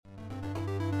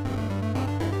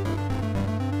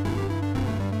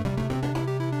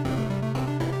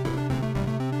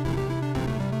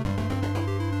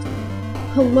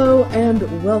Hello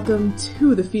and welcome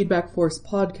to the Feedback Force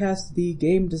podcast, the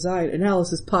game design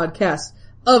analysis podcast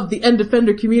of the End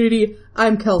Defender community.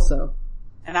 I'm Kelso.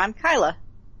 And I'm Kyla.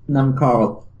 And I'm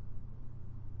Carl.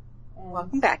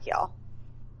 Welcome back, y'all.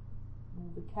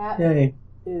 The cat Yay.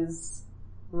 is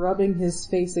rubbing his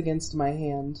face against my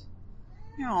hand.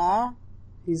 Aww.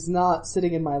 He's not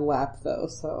sitting in my lap though,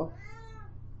 so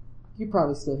you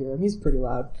probably still hear him. He's pretty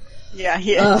loud. Yeah,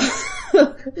 he is.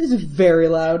 He's very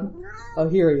loud. Oh,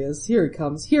 here he is. Here he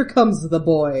comes. Here comes the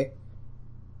boy.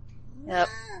 Yep.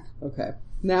 Okay.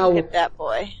 Now, Look at that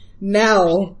boy.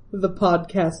 now the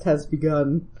podcast has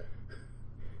begun.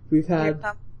 We've had...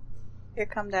 Here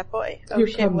come that boy. Oh Here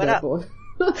shit, come what that up? boy.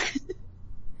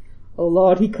 Oh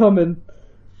lord, he coming.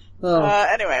 Oh,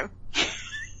 Anyway.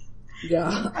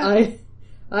 yeah.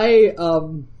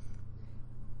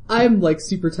 I'm like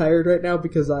super tired right now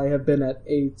because I have been at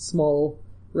a small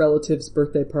relative's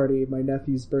birthday party. My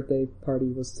nephew's birthday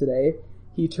party was today.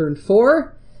 He turned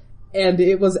 4, and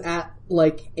it was at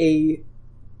like a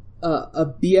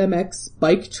BMX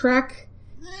bike track,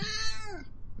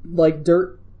 like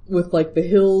dirt with like the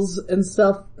hills and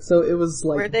stuff. So it was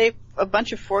like... Were they a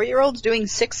bunch of 4-year-olds doing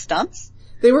 6 stunts?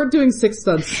 They weren't doing 6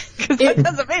 stunts.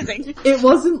 That's amazing. It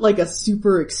wasn't like a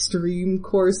super extreme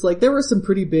course. Like there were some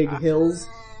pretty big hills,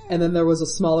 and then there was a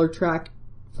smaller track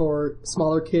for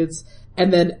smaller kids,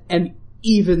 and then an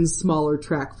even smaller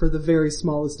track for the very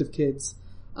smallest of kids.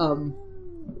 And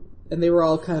they were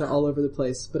all kind of all over the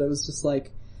place, but it was just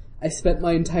like, I spent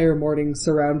my entire morning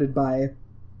surrounded by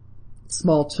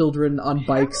small children on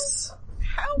bikes.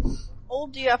 How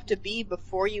old do you have to be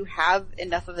before you have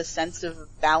enough of a sense of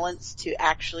balance to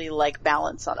actually like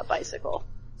balance on a bicycle?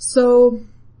 So,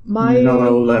 Not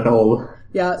old at all.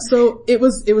 Yeah, so it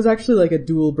was actually like a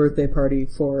dual birthday party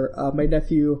for my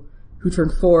nephew who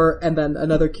turned 4, and then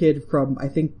another kid from, I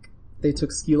think they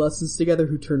took ski lessons together,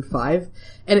 who turned 5.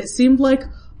 And it seemed like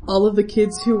all of the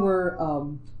kids who were,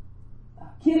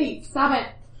 Kitty, stop it!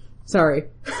 Sorry.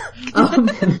 All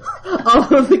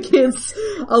of the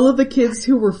kids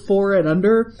who were 4 and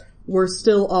under were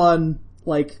still on,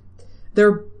 like,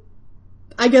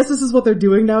 I guess this is what they're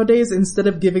doing nowadays. Instead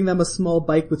of giving them a small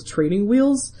bike with training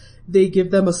wheels, they give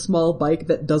them a small bike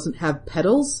that doesn't have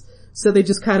pedals, so they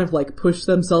just kind of like push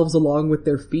themselves along with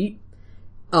their feet,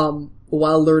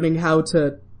 while learning how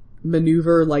to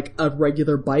maneuver like a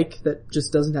regular bike that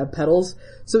just doesn't have pedals.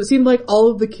 So it seemed like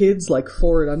all of the kids like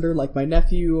 4 and under, like my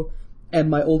nephew and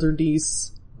my older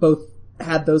niece, both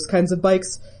had those kinds of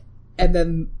bikes, and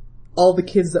then all the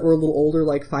kids that were a little older,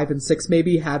 like 5 and 6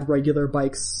 maybe, had regular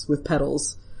bikes with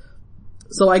pedals.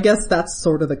 So I guess that's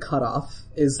sort of the cutoff,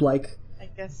 is like, I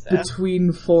guess so.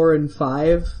 between 4 and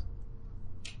 5.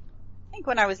 I think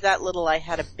when I was that little I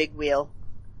had a big wheel.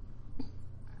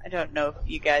 I don't know if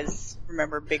you guys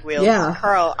remember big wheels. Yeah.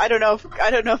 Carl, I don't know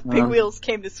if big wheels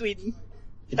came to Sweden.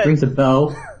 It rings a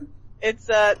bell.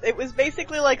 It was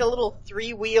basically like a little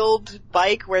 3-wheeled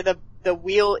bike where the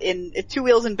wheel 2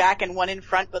 wheels in back and 1 in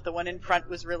front, but the one in front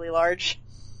was really large.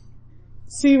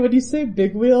 See, when you say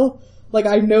big wheel, like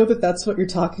I know that that's what you're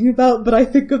talking about, but I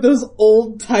think of those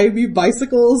old-timey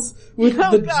bicycles with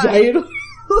Oh, the God. giant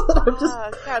I'm just,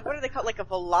 Oh god, what are they called? Like a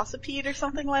velocipede or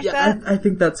something like yeah, that? I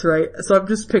think that's right. So I'm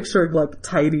just picturing like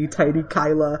tiny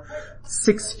Kyla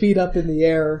 6 feet up in the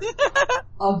air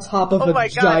on top of Oh a my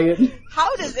God. giant...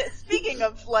 How does it, speaking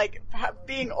of like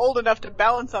being old enough to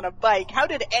balance on a bike, how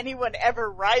did anyone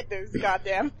ever ride those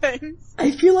goddamn things?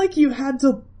 I feel like you had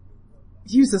to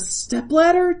use a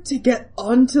stepladder to get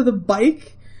onto the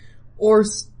bike, or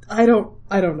I don't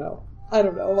know.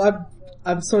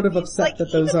 I'm sort of upset Like,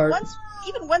 that those aren't...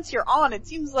 Even once you're on, it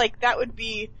seems like that would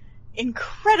be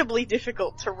incredibly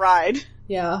difficult to ride.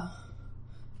 Yeah.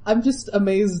 I'm just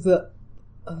amazed that,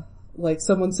 like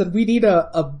someone said, we need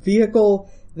a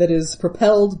vehicle that is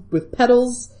propelled with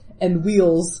pedals and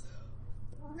wheels,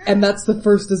 and that's the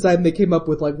first design they came up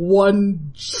with, like one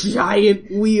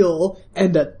giant wheel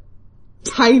and a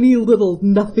tiny little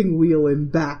nothing wheel in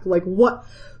back. Like what?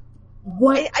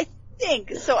 I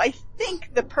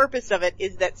think the purpose of it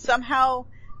is that somehow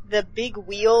the big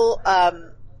wheel,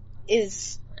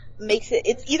 it's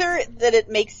either that it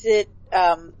makes it,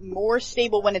 more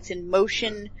stable when it's in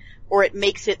motion, or it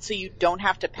makes it so you don't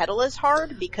have to pedal as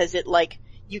hard because it like,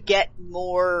 you get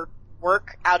more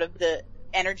work out of the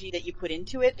energy that you put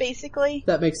into it basically.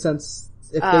 That makes sense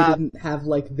if they didn't have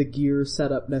like the gear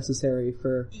setup necessary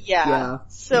for... Yeah.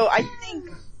 So I think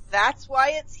that's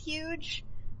why it's huge,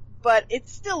 but it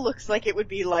still looks like it would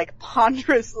be like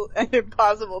ponderous and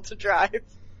impossible to drive.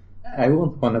 I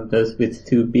want one of those with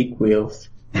 2 big wheels.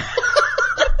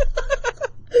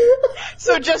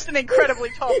 So just an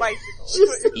incredibly tall bicycle.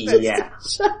 Just Yeah. a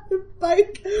giant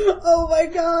bike. Oh my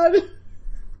god.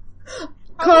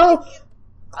 Carl,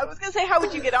 I was gonna say how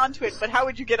would you get onto it, but how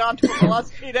would you get onto a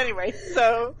velocipede anyway,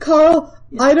 so. Carl,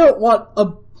 I don't want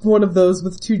one of those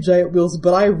with two giant wheels,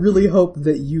 but I really hope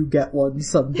that you get one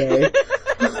someday.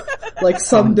 Like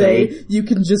someday you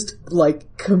can just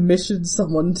like commission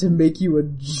someone to make you a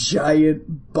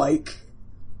giant bike.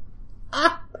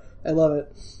 Ah! I love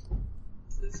it.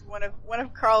 This is one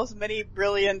of Carl's many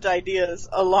brilliant ideas,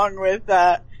 along with,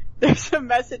 there's a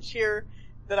message here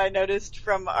that I noticed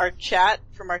from our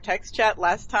text chat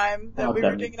last time that we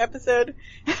were doing an episode.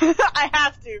 I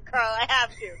have to, Carl, I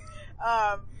have to.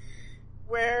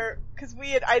 Cause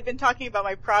I'd been talking about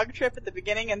my Prague trip at the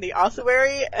beginning and the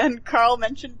ossuary, and Carl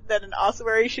mentioned that an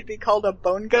ossuary should be called a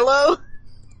bongalow,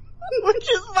 which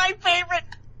is my favorite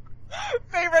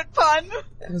pun.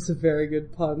 That was a very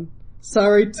good pun.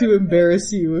 Sorry to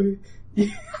embarrass you.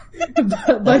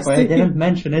 That's why I didn't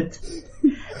mention it.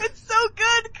 It's so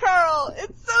good, Carl!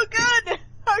 It's so good!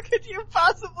 How could you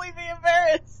possibly be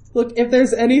embarrassed? Look, if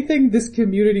there's anything this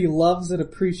community loves and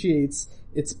appreciates,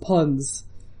 it's puns.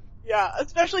 Yeah,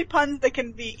 especially puns that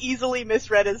can be easily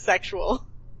misread as sexual.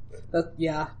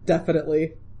 Yeah,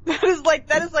 definitely. That is like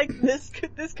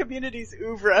this community's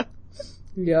oeuvre.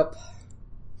 Yep.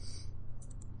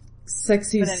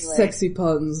 Sexy, But anyway. sexy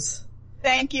puns.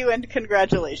 Thank you and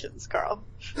congratulations, Carl.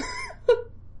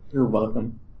 You're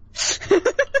welcome.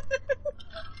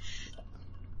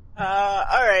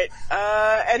 Alright.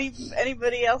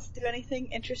 Anybody else do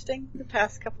anything interesting the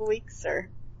past couple weeks, or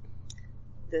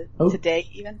today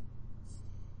even?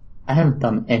 I haven't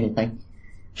done anything.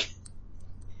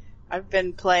 I've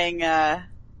been playing,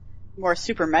 more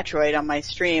Super Metroid on my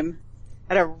stream.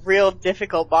 Had a real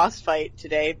difficult boss fight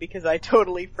today because I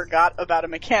totally forgot about a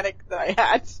mechanic that I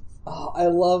had. Oh, I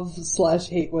love /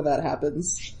 hate when that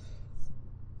happens.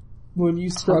 When you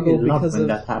struggle because when of...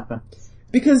 that happens.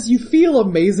 Because you feel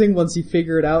amazing once you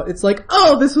figure it out. It's like,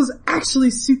 oh, this was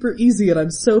actually super easy and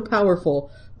I'm so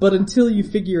powerful. But until you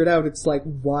figure it out, it's like,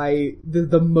 why,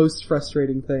 the most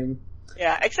frustrating thing.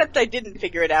 Yeah, except I didn't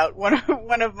figure it out. One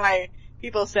of my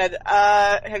people said,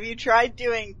 have you tried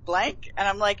doing blank? And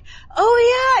I'm like,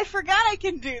 oh yeah, I forgot I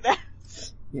can do that.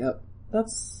 Yep.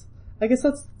 I guess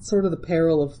that's sort of the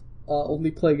peril of, only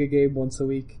playing a game once a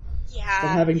week. Yeah. And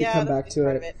having to come that's back to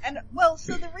part it. of it. And, well,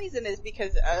 so the reason is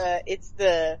because, it's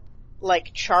the,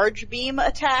 like, charge beam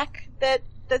attack that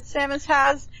Samus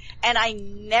has, and I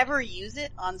never use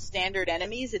it on standard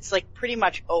enemies. It's like pretty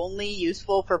much only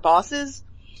useful for bosses.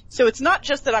 So it's not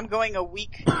just that I'm going a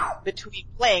week between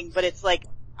playing, but it's like,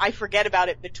 I forget about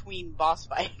it between boss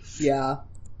fights. Yeah.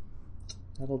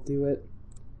 That'll do it.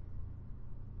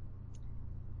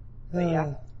 But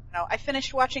yeah. No, I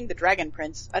finished watching The Dragon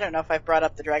Prince. I don't know if I've brought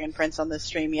up The Dragon Prince on this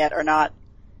stream yet or not.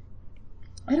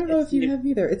 I don't know if you have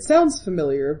either. It sounds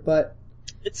familiar, but...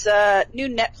 It's a new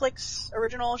Netflix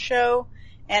original show,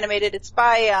 animated. It's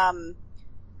by, a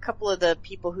couple of the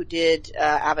people who did,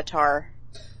 Avatar.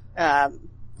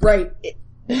 Right.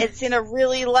 It's in a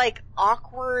really, like,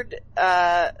 awkward,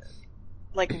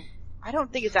 like, I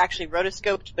don't think it's actually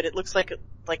rotoscoped, but it looks like a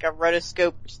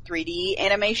rotoscoped 3D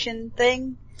animation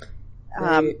thing.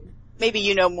 Right. Maybe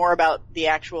you know more about the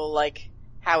actual, like,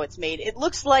 how it's made. It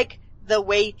looks like the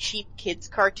way cheap kids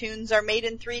cartoons are made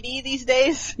in 3D these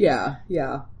days. Yeah.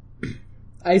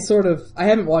 I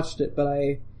haven't watched it, but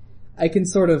I can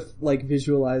sort of, like,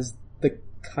 visualize the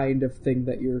kind of thing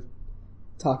that you're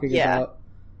talking about.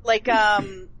 Like,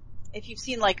 if you've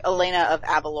seen, like, Elena of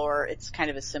Avalor, it's kind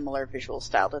of a similar visual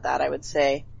style to that, I would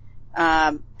say.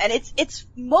 And it's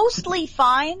mostly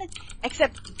fine,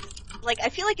 except, like, I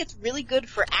feel like it's really good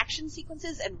for action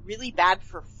sequences and really bad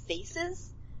for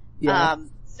faces. Yeah.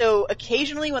 So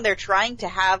occasionally when they're trying to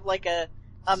have, like, a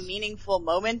meaningful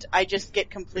moment, I just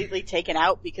get completely taken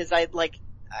out because I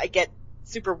get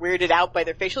super weirded out by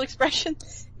their facial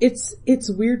expressions.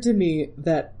 It's weird to me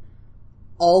that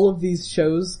all of these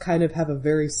shows kind of have a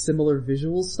very similar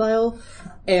visual style,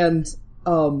 and,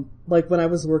 like when I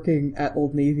was working at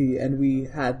Old Navy and we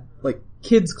had, like,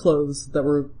 kids' clothes that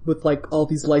were with, like, all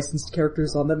these licensed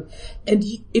characters on them, and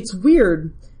it's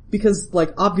weird because,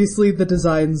 like, obviously the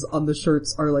designs on the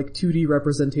shirts are, like, 2D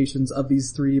representations of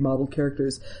these 3D modeled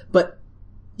characters, but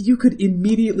you could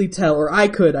immediately tell, or I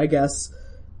could, I guess,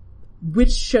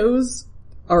 which shows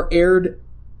are aired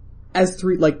as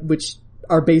which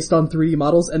are based on 3D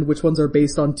models and which ones are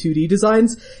based on 2D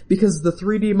designs, because the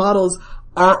 3D models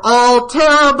are all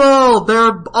terrible!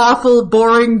 They're awful,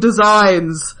 boring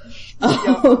designs!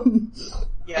 Yeah.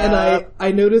 And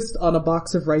I noticed on a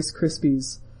box of Rice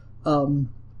Krispies,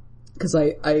 cause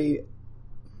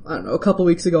I don't know, a couple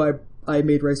weeks ago I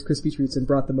made Rice Krispie treats and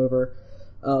brought them over,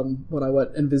 when I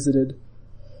went and visited,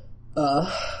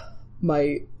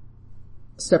 my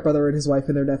stepbrother and his wife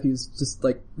and their nephews, just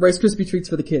like Rice Krispie treats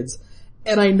for the kids.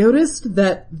 And I noticed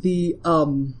that the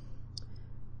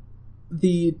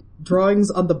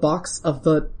drawings on the box of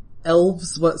the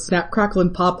elves, what Snap, Crackle,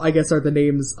 and Pop, I guess are the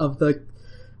names of the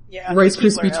Rice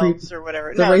Krispie treats or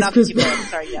whatever. The no, Rice not Krispie, the people,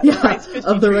 sorry, yeah, the Rice Krispie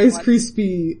of the Rice ones.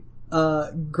 Krispie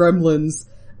gremlins.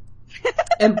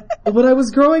 And when I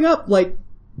was growing up, like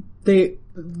the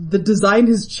design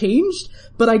has changed,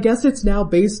 but I guess it's now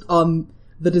based on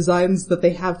the designs that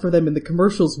they have for them in the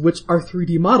commercials, which are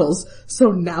 3D models.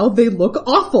 So now they look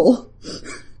awful.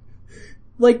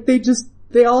 Like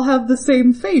they all have the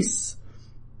same face.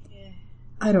 Yeah.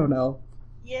 I don't know.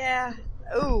 Yeah.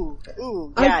 Ooh.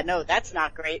 Yeah, no, that's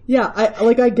not great. Yeah,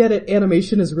 I get it.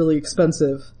 Animation is really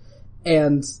expensive,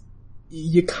 and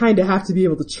you kinda have to be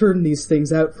able to churn these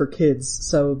things out for kids,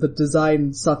 so the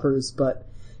design suffers, but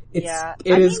it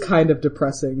is kind of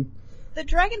depressing. The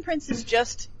Dragon Prince is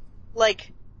just,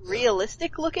 like,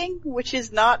 realistic looking, which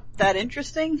is not that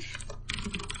interesting.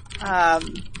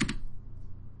 And,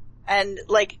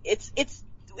 like, it's,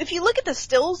 if you look at the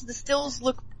stills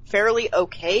look fairly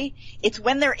okay. It's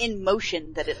when they're in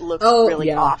motion that it looks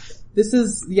really off.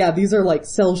 These are like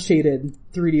cel-shaded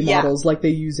 3D models like they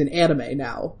use in anime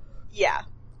now. Yeah.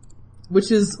 Which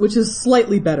is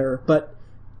slightly better, but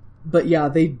yeah,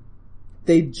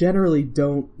 they generally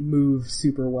don't move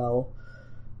super well.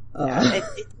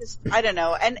 It's just, I don't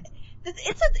know. And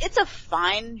it's a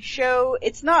fine show.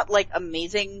 It's not like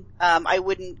amazing. I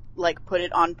wouldn't like put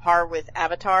it on par with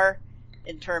Avatar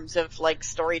in terms of like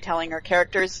storytelling or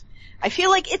characters. I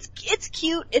feel like it's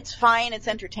cute, it's fine, it's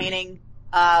entertaining.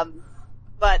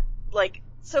 But like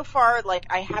so far, like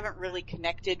I haven't really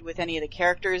connected with any of the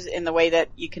characters in the way that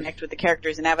you connect with the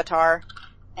characters in Avatar.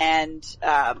 And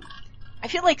I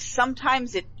feel like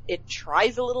sometimes it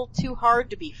tries a little too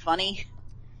hard to be funny.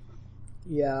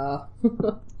 Yeah.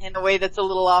 In a way that's a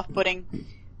little off-putting.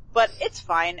 But it's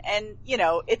fine, and you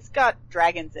know, it's got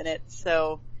dragons in it,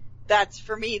 so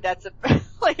for me, that's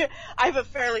like, I have a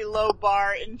fairly low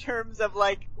bar in terms of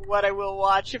like, what I will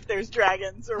watch if there's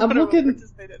dragons or what I will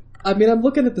participate in. I mean, I'm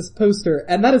looking at this poster,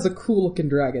 and that is a cool looking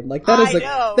dragon. Like, that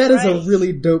is a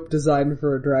really dope design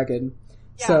for a dragon.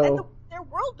 Yeah, so. And their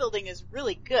world building is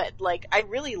really good. Like, I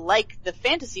really like the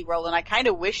fantasy world, and I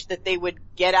kinda wish that they would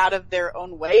get out of their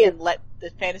own way and let the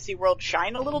fantasy world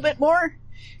shine a little bit more.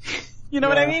 You know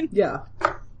what I mean? Yeah.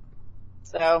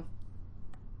 So,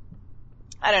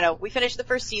 I don't know. We finished the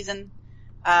first season.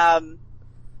 I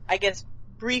guess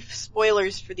brief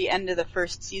spoilers for the end of the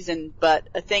first season, but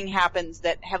a thing happens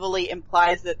that heavily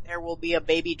implies that there will be a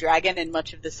baby dragon in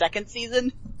much of the second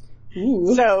season.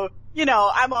 Ooh. So, you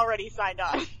know, I'm already signed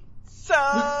on. So,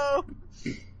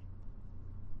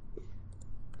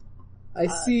 I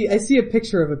see a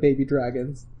picture of a baby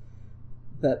dragon.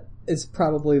 That is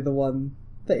probably the one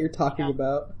that you're talking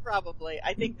about. Probably.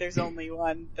 I think there's only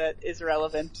one that is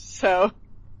relevant, so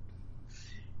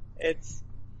it's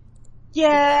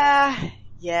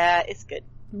it's good.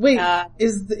 Wait,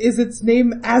 is its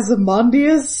name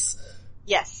Ozymandias?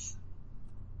 Yes.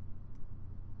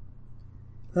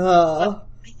 I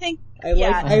think I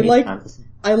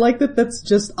like that that's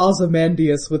just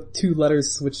Ozymandias with 2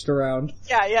 letters switched around.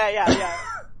 Yeah.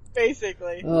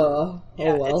 Basically. Well.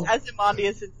 It's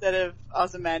Ozymandias instead of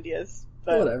Ozymandias.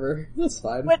 But whatever. That's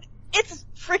fine. But it's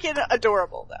freaking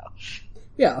adorable though.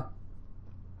 Yeah.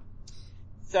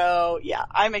 So, yeah,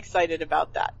 I'm excited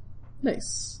about that.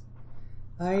 Nice.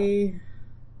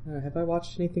 Have I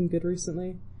watched anything good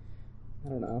recently? I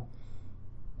don't know.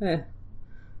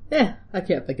 I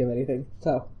can't think of anything,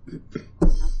 so.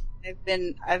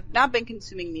 I've not been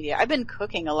consuming media. I've been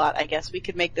cooking a lot, I guess. We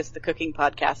could make this the cooking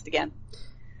podcast again.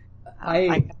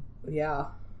 I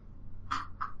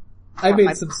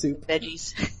made some soup.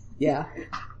 Veggies. Yeah.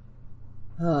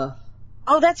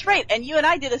 Oh, that's right. And you and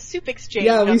I did a soup exchange.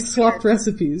 Yeah, we swapped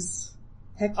recipes.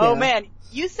 Heck yeah. Oh man,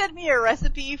 you sent me a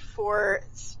recipe for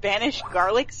Spanish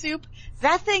garlic soup.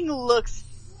 That thing looks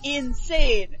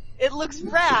insane. It looks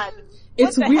rad.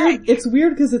 It's weird. It's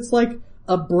weird because it's like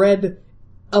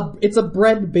it's a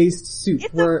bread-based soup.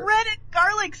 It's a bread and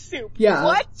garlic soup. Yeah.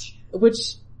 What?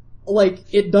 Which,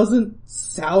 like, it doesn't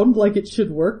sound like it should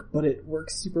work, but it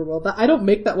works super well. I don't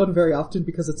make that one very often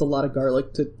because it's a lot of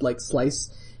garlic to, like, slice,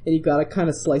 and you gotta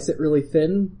kinda slice it really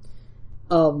thin.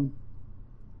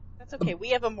 That's okay.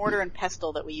 We have a mortar and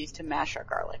pestle that we use to mash our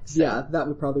garlic. So. Yeah, that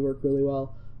would probably work really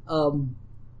well.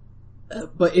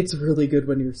 But it's really good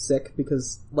when you're sick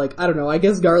because, like, I don't know, I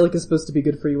guess garlic is supposed to be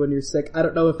good for you when you're sick. I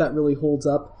don't know if that really holds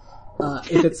up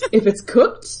if it's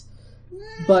cooked,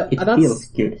 but It that's, feels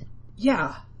good.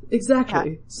 yeah,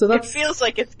 exactly. Yeah. So It that's, feels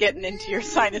like it's getting into your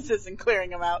sinuses and clearing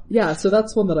them out. yeah, so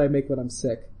that's one that I make when I'm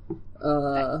sick.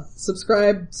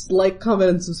 Subscribe, like, comment,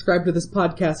 and subscribe to this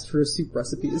podcast for soup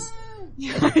recipes.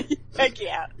 Heck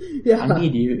yeah. Yeah. I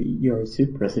need your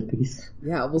soup recipes.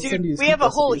 Yeah, we'll send you Dude, we soup have a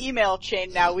whole recipes. email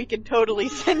chain now. We can totally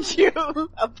send you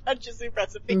a bunch of soup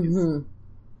recipes.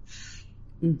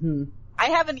 I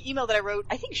have an email that I wrote.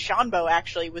 I think Shanbo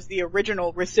actually was the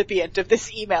original recipient of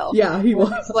this email. Yeah, he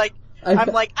was. He's like,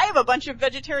 I'm like, I have a bunch of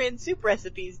vegetarian soup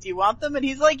recipes. Do you want them? And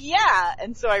he's like, yeah.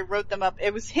 And so I wrote them up.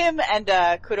 It was him and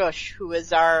Kurosh, who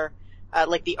was our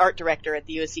like the art director at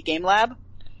the USC Game Lab.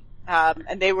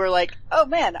 And they were like, oh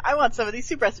man, I want some of these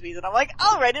soup recipes. And I'm like,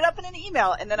 I'll write it up in an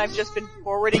email. And then I've just been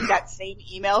forwarding that same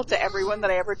email to everyone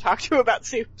that I ever talked to about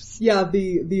soups. Yeah,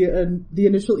 the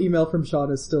initial email from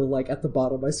Sean is still like at the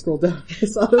bottom. I scrolled down, I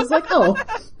saw it, I was like, oh,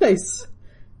 nice.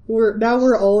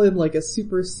 We're all in like a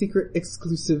super secret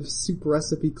exclusive soup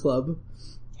recipe club.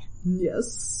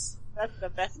 Yes. That's the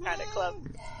best kind of club.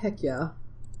 Heck yeah.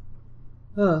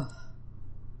 I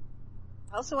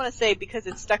also want to say, because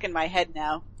it's stuck in my head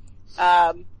now,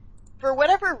 for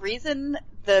whatever reason,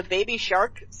 the Baby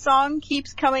Shark song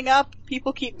keeps coming up.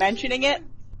 People keep mentioning it.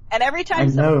 And every time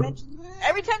someone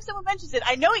mentions it,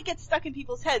 I know it gets stuck in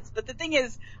people's heads, but the thing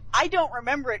is, I don't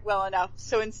remember it well enough,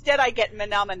 so instead I get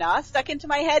Mana stuck into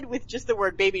my head with just the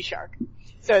word Baby Shark.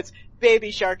 So it's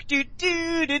Baby Shark, doo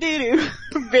doo doo doo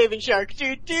doo, Baby Shark,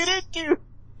 doo doo doo doo.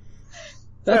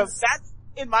 So that's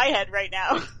in my head right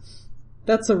now.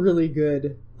 That's a really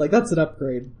good, like that's an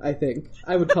upgrade, I think.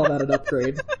 I would call that an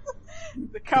upgrade.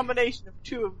 The combination of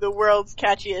two of the world's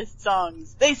catchiest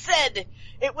songs. They said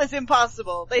it was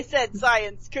impossible. They said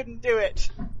science couldn't do it.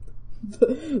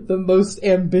 The most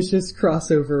ambitious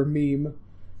crossover meme.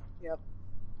 Yep.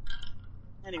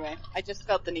 Anyway, I just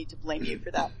felt the need to blame you for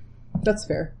that. That's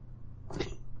fair.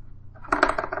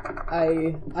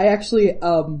 I actually,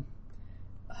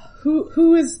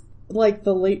 who is like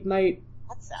the late night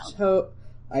That sound. show?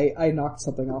 I knocked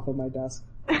something off of my desk.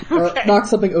 Okay. Or knocked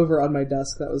something over on my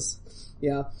desk. That was,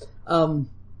 yeah.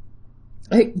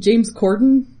 James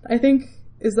Corden, I think,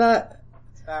 is that?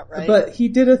 That's about right. But he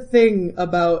did a thing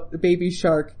about Baby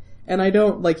Shark, and I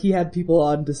don't, like, he had people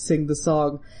on to sing the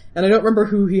song, and I don't remember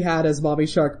who he had as Mommy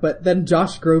Shark, but then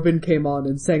Josh Groban came on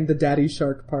and sang the Daddy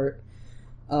Shark part.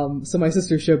 So my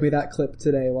sister showed me that clip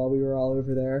today while we were all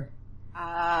over there.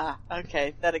 Ah,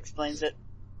 okay, that explains it.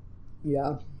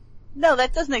 Yeah. No,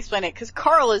 that doesn't explain it, because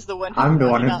Carl is the one who I'm the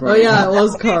one who Oh brought yeah, it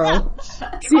was Carl.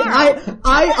 See,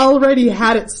 I already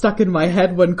had it stuck in my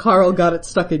head when Carl got it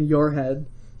stuck in your head.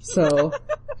 So.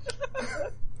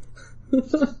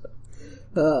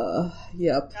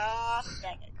 Yep. Ah,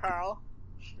 dang it, Carl.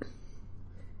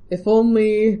 If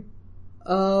only,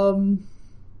 I'm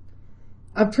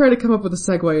trying to come up with a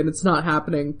segue and it's not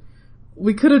happening.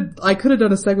 I could have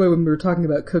done a segue when we were talking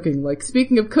about cooking, like,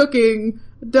 speaking of cooking,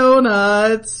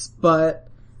 donuts, but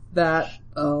that,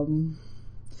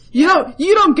 you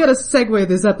don't get a segue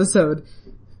this episode.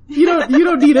 You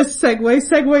don't need a segue.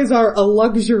 Segways are a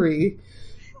luxury.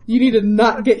 You need to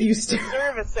not get used to.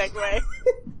 Deserve a segue.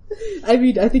 I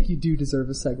mean, I think you do deserve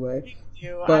a segue.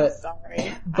 You, But- I'm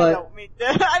sorry. but-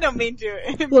 I don't mean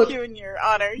to Look, impugn your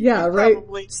honor. Yeah, You right.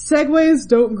 Probably. Segways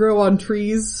don't grow on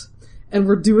trees, and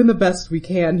we're doing the best we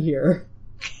can here.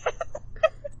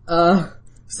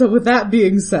 So with that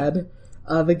being said,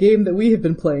 the game that we have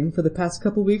been playing for the past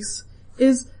couple weeks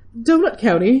is Donut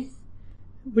County,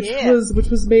 which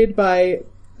was made by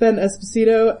Ben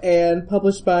Esposito and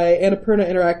published by Annapurna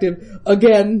Interactive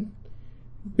again,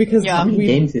 because Yeah. How many we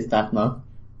games is that now?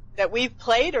 That we've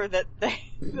played or that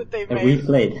they've That made? we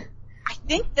played. I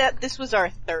think that this was our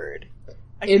third.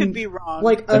 I In, could be wrong.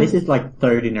 like, So this is like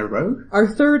third in a row? our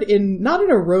third in, not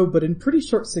in a row, but in pretty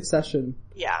short succession.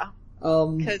 Yeah.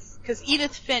 Um, Cause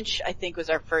Edith Finch, I think, was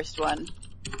our first one.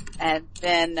 And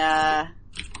then,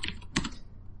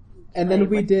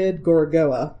 we did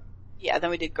Gorogoa. yeah, then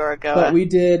we did Gorogoa. But we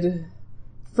did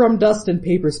From Dust and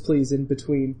Papers, Please in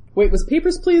between. Wait, was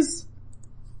Papers, Please?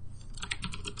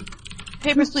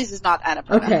 Papers, Please is not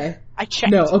Annapurna. Okay. I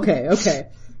checked. No, okay.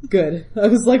 Good. I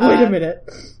was like, wait a minute.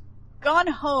 Gone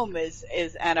Home is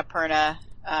Annapurna,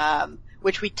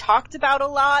 which we talked about a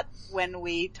lot when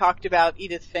we talked about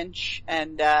Edith Finch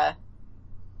and,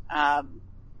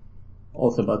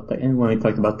 Also and when we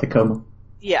talked about Tacoma.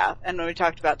 yeah, and when we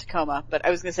talked about Tacoma. But I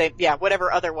was gonna say, yeah,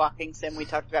 whatever other walking sim we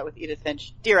talked about with Edith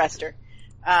Finch. Dear Esther.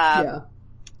 Yeah.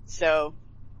 So,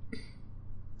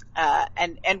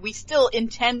 and we still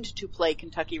intend to play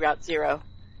Kentucky Route Zero.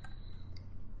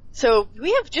 So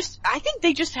we have I think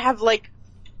they just have like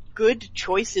good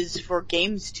choices for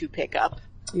games to pick up.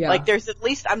 Yeah. Like there's at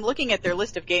least, I'm looking at their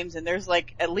list of games and there's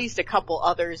like at least a couple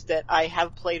others that I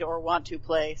have played or want to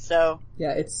play, so.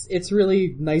 Yeah, it's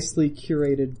really nicely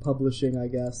curated publishing, I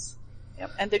guess.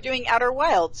 Yep. And they're doing Outer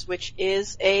Wilds, which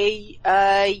is a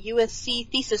USC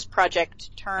thesis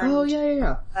project turned. Oh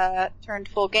yeah. Turned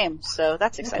full game, so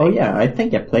that's exciting. Oh yeah, I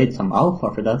think I played some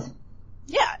alpha for that.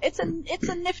 Yeah, it's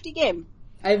a nifty game.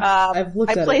 I've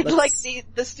looked at it. I played like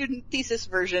the student thesis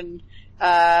version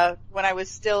when I was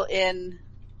still in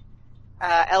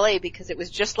LA because it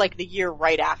was just like the year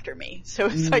right after me. So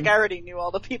it's like I already knew all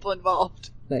the people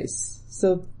involved. Nice.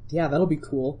 So yeah, that'll be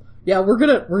cool. Yeah, we're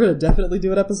gonna definitely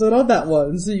do an episode on that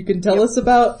one, so you can tell us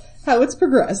about how it's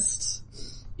progressed.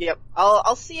 Yep.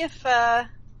 I'll see if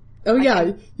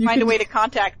you find a way to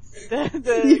contact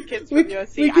the kids from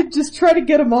USC. We could just try to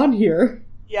get them on here.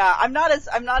 Yeah, I'm not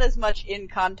as much in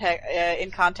contact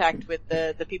with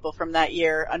the people from that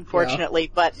year,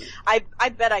 unfortunately, but I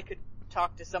bet I could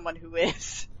talk to someone who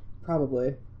is.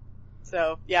 Probably.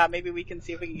 So, yeah, maybe we can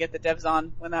see if we can get the devs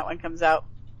on when that one comes out.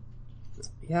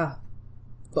 Yeah.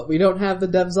 But we don't have the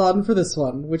devs on for this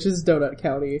one, which is Donut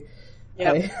County.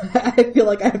 Yep. I feel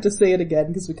like I have to say it again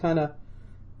because we kinda,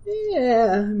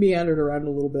 meandered around a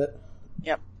little bit.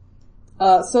 Yep.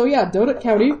 So yeah, Donut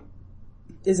County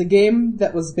is a game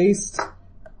that was based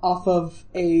off of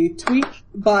a tweet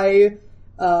by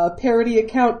parody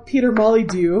account Peter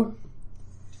Molyneux.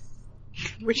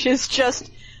 Which is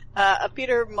just a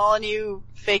Peter Molyneux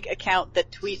fake account that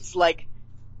tweets like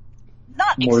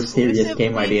not more serious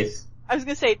game ideas. I was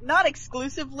gonna say not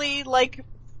exclusively like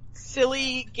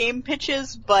silly game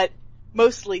pitches, but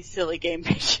mostly silly game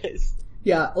pitches.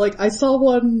 Yeah, like I saw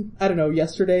one, I don't know,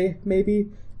 yesterday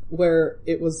maybe, where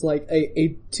it was like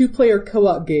a 2-player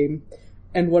co-op game,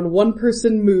 and when one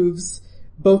person moves,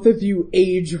 both of you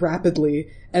age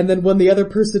rapidly, and then when the other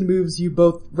person moves, you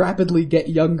both rapidly get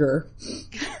younger.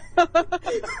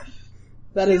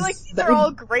 These are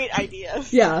all great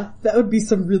ideas. Yeah, that would be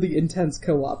some really intense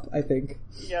co-op, I think.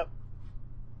 Yep.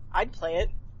 I'd play it.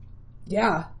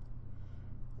 Yeah.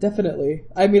 Definitely.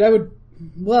 I mean, I would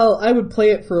play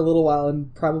it for a little while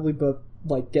and probably both,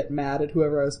 like, get mad at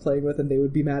whoever I was playing with and they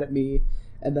would be mad at me,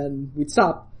 and then we'd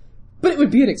stop. But it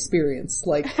would be an experience,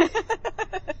 like,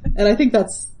 and I think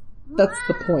that's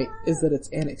the point, is that it's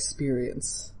an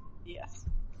experience. Yes.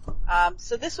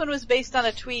 So this one was based on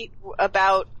a tweet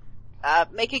about,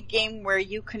 make a game where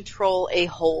you control a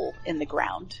hole in the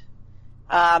ground.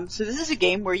 So this is a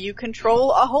game where you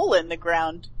control a hole in the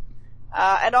ground.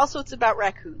 And also it's about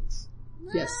raccoons.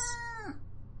 Yes.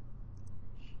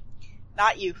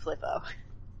 Not you, Flippo.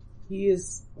 He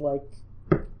is, like,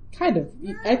 kind of,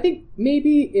 I think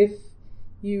maybe if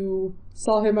you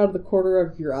saw him out of the corner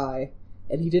of your eye,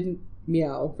 and he didn't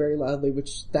meow very loudly,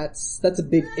 which that's a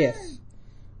big if.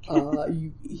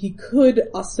 He could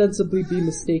ostensibly be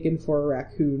mistaken for a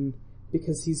raccoon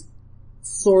because he's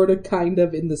sorta kind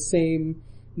of in the same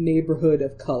neighborhood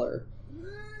of color.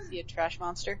 Is he a trash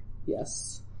monster?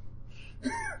 Yes.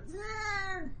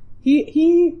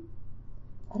 He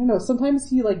I don't know, sometimes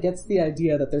he like gets the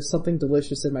idea that there's something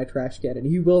delicious in my trash can and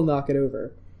he will knock it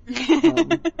over.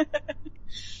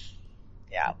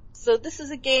 Yeah. So this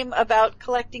is a game about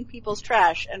collecting people's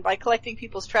trash, and by collecting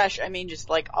people's trash, I mean just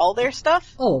like all their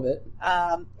stuff. All of it.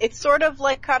 It's sort of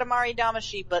like Katamari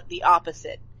Damacy, but the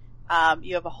opposite.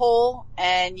 You have a hole,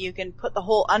 and you can put the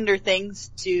hole under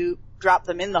things to drop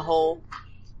them in the hole,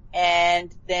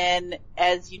 and then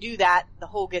as you do that, the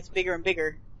hole gets bigger and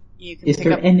bigger. You can Is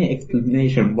there any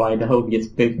explanation why the hole gets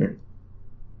bigger?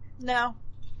 No.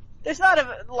 There's not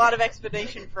a lot of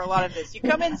explanation for a lot of this. You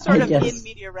come in sort of in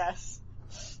media res.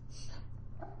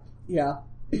 Yeah.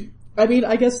 I mean,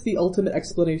 I guess the ultimate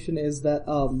explanation is that,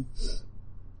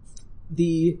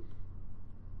 the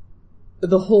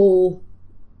whole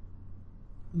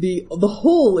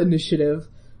initiative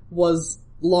was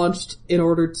launched in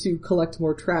order to collect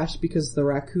more trash because the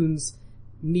raccoons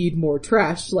need more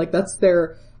trash. Like, that's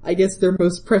their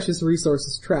most precious resource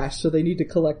is trash, so they need to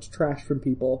collect trash from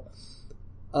people.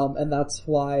 And that's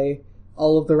why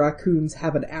all of the raccoons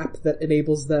have an app that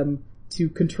enables them to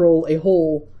control a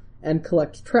hole and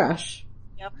collect trash.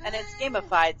 Yep, and it's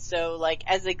gamified, so like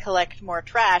as they collect more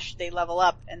trash, they level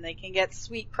up and they can get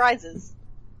sweet prizes.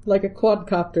 Like a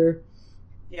quadcopter.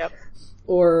 Yep.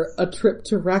 Or a trip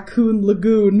to Raccoon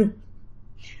Lagoon.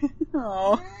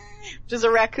 Oh, which is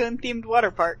a raccoon-themed water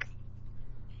park.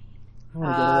 I want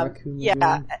to go to Raccoon Lagoon.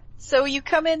 Yeah, so you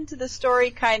come into the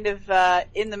story kind of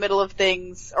in the middle of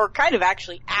things, or kind of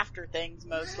actually after things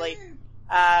mostly,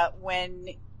 when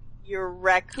your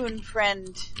raccoon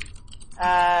friend,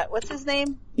 what's his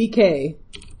name? BK.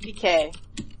 BK.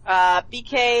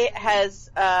 BK has,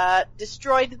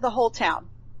 destroyed the whole town.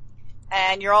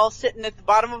 And you're all sitting at the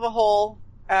bottom of a hole,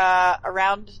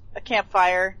 around a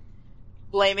campfire,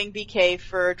 blaming BK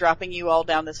for dropping you all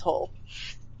down this hole.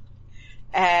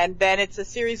 And then it's a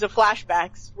series of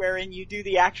flashbacks wherein you do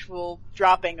the actual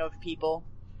dropping of people.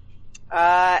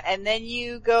 And then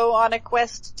you go on a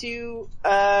quest to,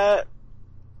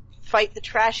 fight the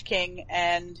Trash King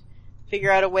and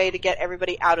figure out a way to get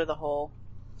everybody out of the hole.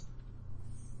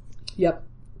 Yep.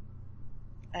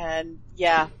 And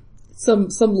yeah. Some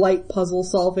light puzzle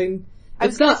solving. I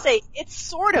was gonna say, it's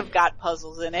sort of got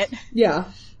puzzles in it. Yeah.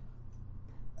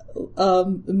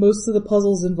 Most of the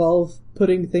puzzles involve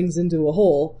putting things into a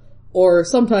hole, or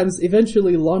sometimes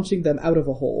eventually launching them out of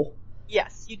a hole.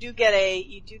 Yes, you do get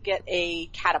a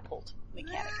catapult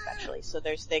mechanic eventually. So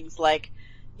there's things like,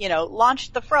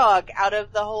 launch the frog out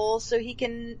of the hole so he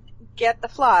can get the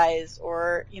flies,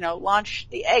 or, launch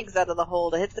the eggs out of the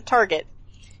hole to hit the target.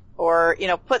 Or,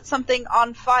 put something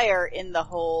on fire in the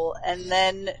hole and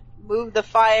then move the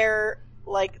fire,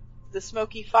 like the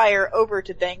smoky fire, over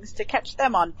to things to catch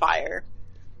them on fire.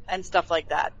 And stuff like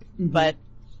that. Mm-hmm. But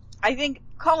I think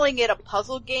calling it a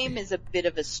puzzle game is a bit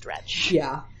of a stretch.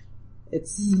 Yeah.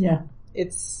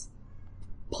 It's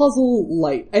puzzle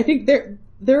light. I think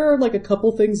there are like a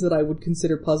couple things that I would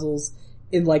consider puzzles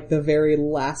in like the very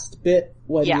last bit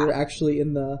when you're actually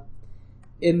in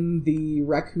the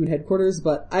raccoon headquarters,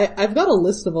 but I've got a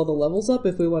list of all the levels up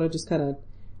if we want to just kind of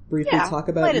briefly talk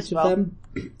about each of them.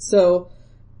 So,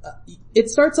 it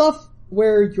starts off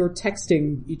where you're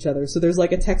texting each other. So there's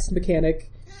like a text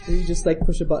mechanic where you just like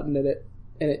push a button in it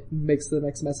and it makes the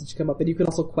next message come up. And you can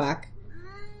also quack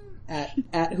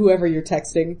at whoever you're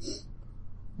texting.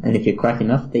 And if you quack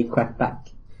enough, they quack back.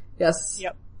 Yes.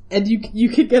 Yep. And you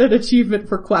could get an achievement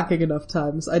for quacking enough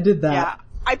times. I did that. Yeah.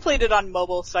 I played it on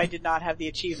mobile, so I did not have the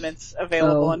achievements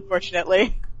available,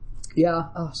 unfortunately. Yeah.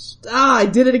 I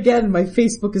did it again. My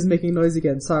Facebook is making noise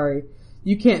again. Sorry.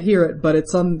 You can't hear it, but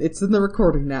it's in the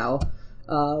recording now.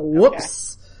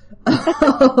 Whoops. Okay.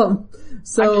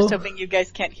 So. I'm just hoping you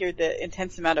guys can't hear the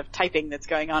intense amount of typing that's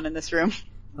going on in this room.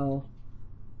 Oh.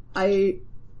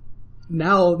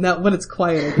 Now when it's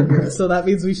quiet I can hear it, so that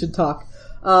means we should talk.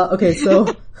 Okay, so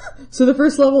the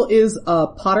first level is,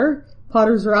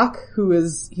 Potter's Rock,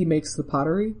 he makes the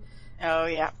pottery. Oh,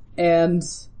 yeah. And,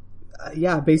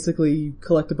 basically you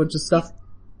collect a bunch of stuff.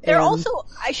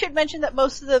 I should mention that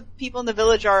most of the people in the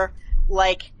village are,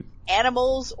 like,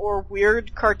 animals or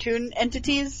weird cartoon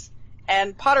entities,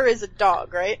 and Potter is a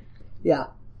dog, right? Yeah.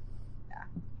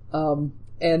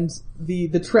 And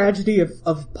the tragedy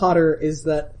of Potter is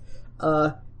that,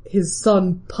 his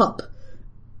son, Pup,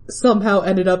 somehow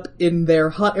ended up in their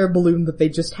hot air balloon that they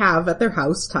just have at their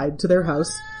house, tied to their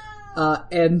house,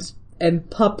 and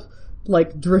Pup,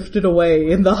 like, drifted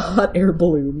away in the hot air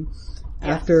balloon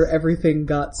after everything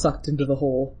got sucked into the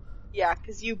hole. Yeah,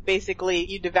 cause you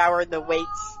devoured the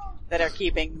weights that are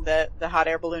keeping the hot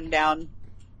air balloon down,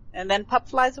 and then Pup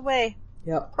flies away.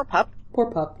 Yep. Poor Pup.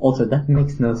 Poor Pup. Also, that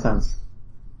makes no sense.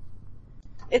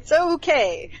 It's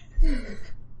okay.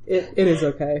 It is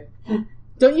okay.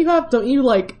 Don't you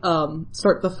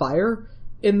start the fire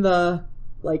in the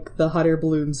hot air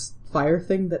balloon's fire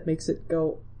thing that makes it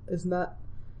go, isn't that?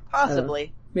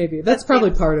 Possibly. Maybe. That's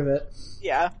probably part of it.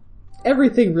 Yeah.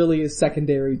 Everything really is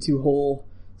secondary to hole,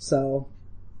 so.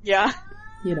 Yeah.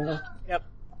 Yep.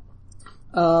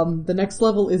 The next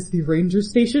level is the ranger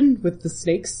station with the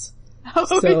snakes.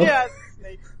 Oh, yeah,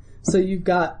 snakes. So you've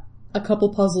got a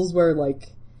couple puzzles where,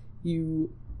 like, you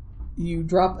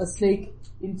drop a snake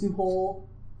into hole,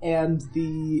 and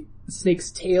the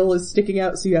snake's tail is sticking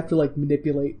out, so you have to, like,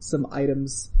 manipulate some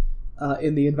items,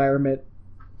 in the environment.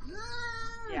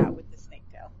 Yeah, with the snake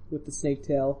tail. With the snake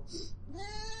tail.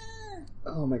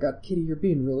 Oh my god, Kitty, you're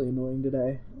being really annoying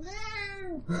today.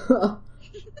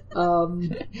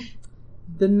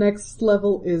 The next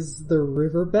level is the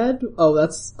riverbed. Oh,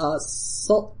 that's,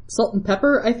 Salt and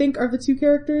Pepper, I think, are the two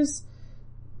characters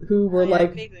who were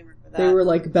they were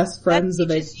like best friends, and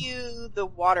they teaches you the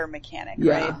water mechanic,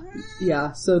 right?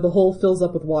 Yeah, so the hole fills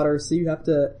up with water, so you have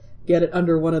to get it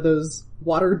under one of those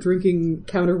water drinking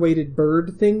counterweighted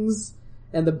bird things,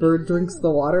 and the bird drinks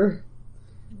the water.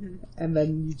 Mm-hmm. And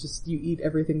then you eat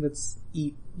everything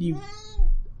you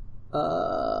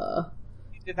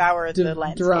devour the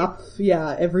landscape. Drop,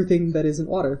 everything that isn't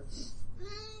water.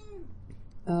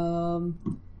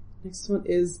 Next one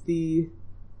is the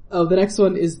next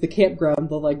one is the campground,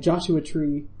 the like Joshua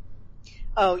Tree.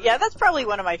 Oh yeah, that's probably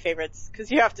one of my favorites,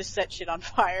 cause you have to set shit on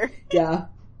fire. Yeah.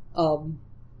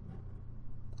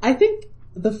 I think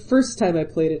the first time I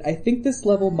played it, I think this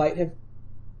level might have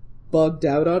bugged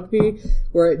out on me,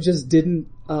 where it just didn't,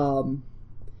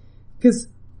 cause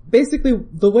basically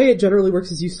the way it generally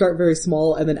works is you start very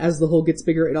small, and then as the hole gets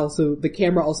bigger, the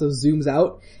camera also zooms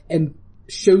out and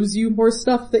shows you more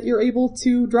stuff that you're able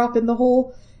to drop in the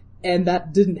hole, and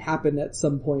that didn't happen at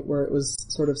some point where it was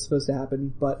sort of supposed to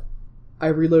happen, but I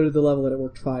reloaded the level and it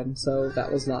worked fine, so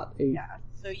that was not a... Yeah,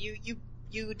 so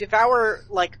you devour,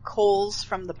 like, coals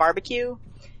from the barbecue,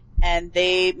 and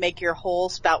they make your hole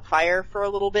spout fire for a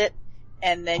little bit,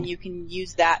 and then you can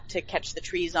use that to catch the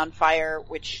trees on fire,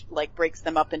 which, like, breaks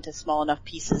them up into small enough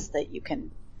pieces that you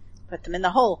can put them in the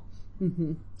hole.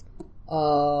 Mm-hmm.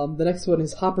 The next one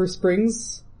is Hopper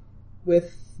Springs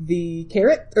with the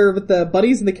carrot, or with the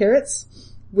bunnies and the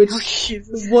carrots, which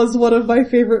was one of my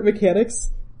favorite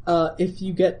mechanics. If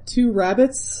you get 2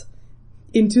 rabbits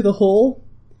into the hole,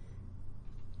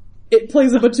 it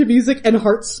plays a bunch of music and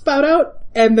hearts spout out,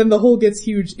 and then the hole gets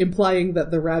huge, implying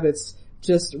that the rabbits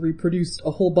just reproduced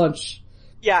a whole bunch.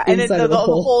 Yeah, and then the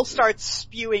hole starts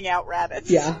spewing out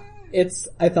rabbits. Yeah,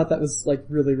 I thought that was, like,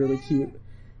 really, really cute.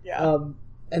 Yeah.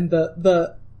 And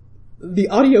the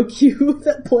audio cue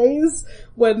that plays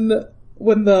when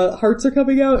the hearts are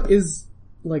coming out is,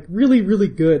 like, really, really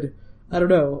good. I don't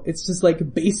know, it's just,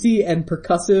 like, bassy and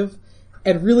percussive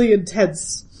and really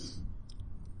intense.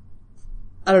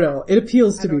 I don't know, it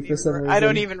appeals to me for some reason. I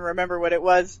don't even remember what it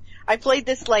was. I played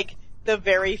this, like, the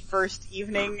very first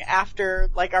evening after,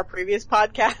 like, our previous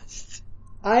podcast.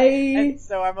 And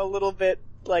so I'm a little bit,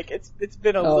 like, it's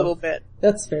been a little bit.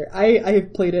 That's fair. I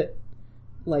have played it,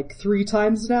 like, 3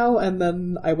 times now, and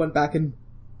then I went back and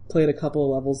played a couple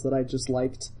of levels that I just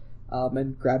liked,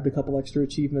 and grabbed a couple extra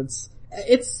achievements.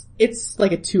 It's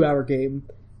like a 2-hour game.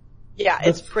 Yeah,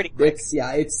 it's pretty quick.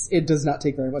 It does not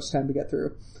take very much time to get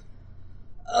through.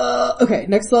 Okay,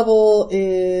 next level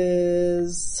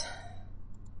is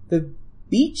the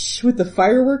beach with the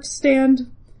fireworks stand.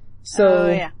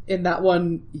 So, in that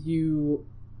one, you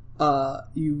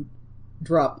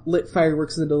drop lit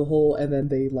fireworks into the hole, and then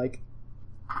they, like,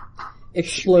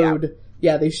 explode.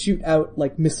 Yeah, they shoot out,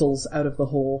 like, missiles out of the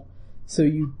hole. So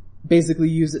you basically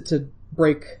use it to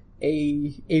break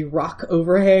a rock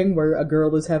overhang where a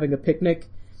girl is having a picnic,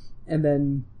 and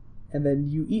then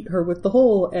you eat her with the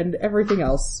hole and everything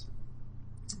else.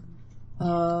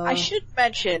 I should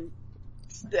mention,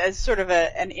 as sort of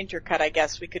an intercut, I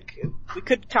guess, we could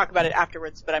talk about it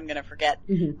afterwards, but I'm gonna forget.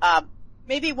 Mm-hmm.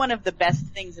 Maybe one of the best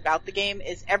things about the game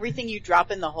is everything you drop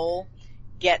in the hole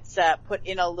gets put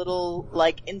in a little,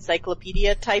 like,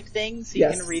 encyclopedia type thing, so you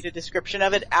can read a description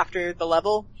of it after the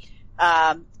level.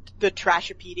 The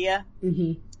Trashopedia.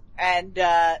 Mm-hmm. And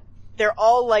they're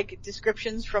all, like,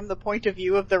 descriptions from the point of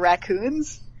view of the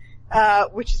raccoons,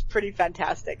 which is pretty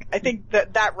fantastic. I think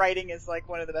that writing is, like,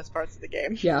 one of the best parts of the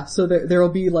game. Yeah, so there'll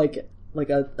be, like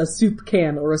a soup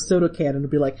can or a soda can, and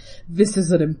it'll be like, this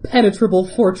is an impenetrable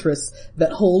fortress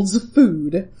that holds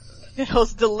food. It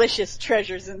holds delicious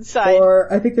treasures inside.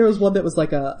 Or I think there was one that was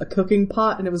like a cooking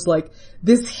pot, and it was like,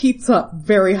 this heats up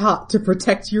very hot to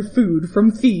protect your food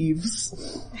from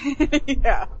thieves.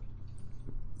 Yeah.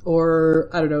 Or,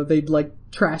 I don't know, they'd like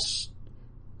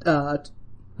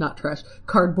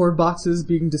cardboard boxes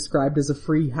being described as a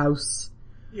free house.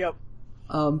 Yep.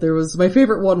 My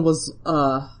favorite one was,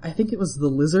 I think it was the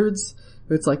lizards.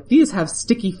 It's like, these have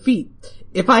sticky feet.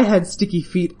 If I had sticky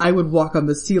feet, I would walk on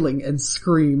the ceiling and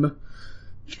scream.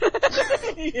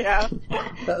 Yeah.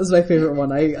 That was my favorite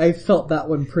one. I felt that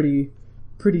one pretty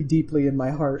deeply in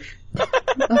my heart.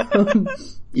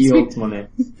 You also wanna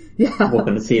walk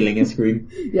on the ceiling and scream.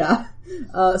 Yeah.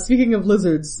 Speaking of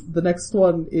lizards, the next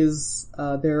one is,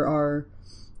 there are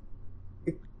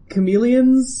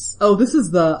chameleons. Oh, this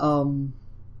is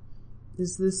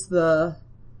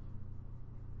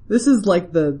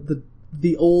like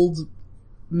the old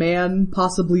man,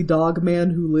 possibly dog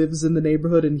man, who lives in the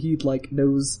neighborhood, and he, like,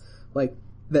 knows, like,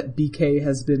 that BK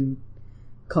has been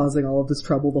causing all of this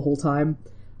trouble the whole time.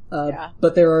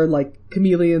 But there are, like,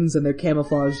 chameleons, and they're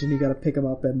camouflaged, and you gotta pick them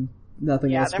up, and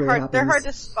nothing else really happens. They're hard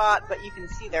to spot, but you can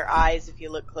see their eyes if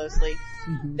you look closely.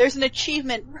 Mm-hmm. There's an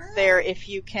achievement there if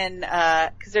you can,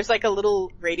 cause there's like a little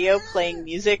radio playing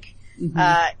music,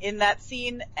 in that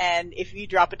scene, and if you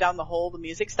drop it down the hole, the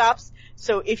music stops.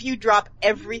 So if you drop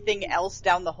everything else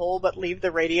down the hole but leave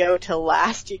the radio till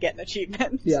last, you get an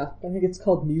achievement. Yeah, I think it's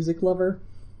called Music Lover.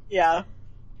 Yeah.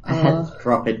 I had to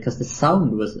drop it because the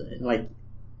sound was, like,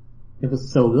 it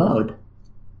was so loud.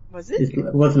 Was it?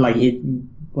 It wasn't like it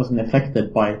wasn't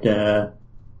affected by the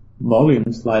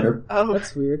volume slider. Oh.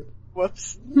 That's weird.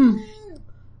 Whoops.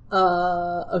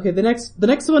 Okay, the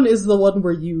next one is the one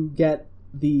where you get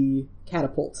the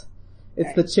catapult.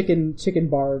 It's the chicken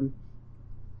barn.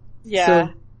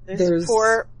 Yeah. There's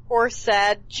poor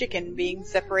sad chicken being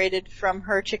separated from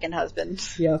her chicken husband.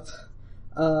 Yep.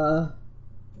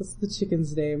 What's the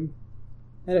chicken's name?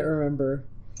 I don't remember.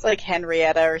 It's like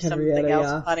Henrietta or something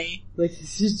else funny. Like,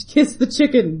 kiss the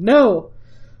chicken! No!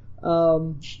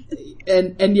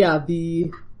 And yeah,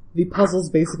 the puzzles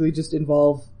basically just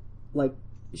involve, like,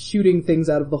 shooting things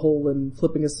out of the hole and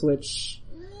flipping a switch.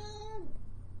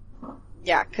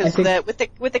 Yeah, cause with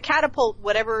the catapult,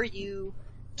 whatever you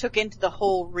took into the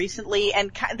hole recently,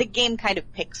 and the game kind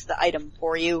of picks the item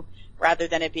for you, rather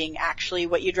than it being actually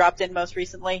what you dropped in most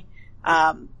recently.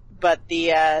 But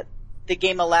the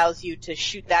game allows you to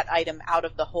shoot that item out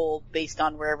of the hole based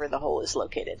on wherever the hole is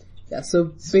located. Yeah,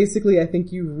 so basically I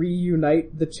think you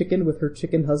reunite the chicken with her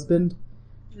chicken husband.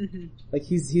 Mm-hmm. Like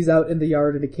he's out in the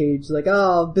yard in a cage, like,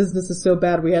 oh, business is so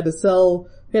bad, we had to sell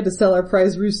our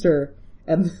prize rooster.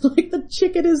 And like the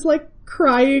chicken is like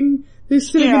crying. They're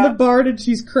sitting in the barn and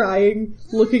she's crying,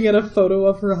 looking at a photo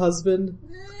of her husband.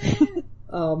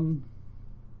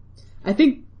 I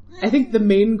think the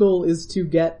main goal is to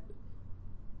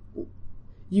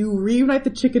you reunite the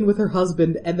chicken with her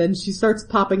husband, and then she starts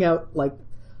popping out like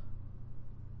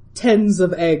tens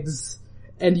of eggs,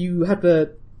 and you have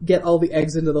to get all the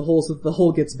eggs into the hole so that the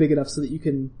hole gets big enough so that you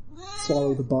can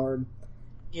swallow the barn.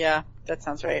 Yeah, that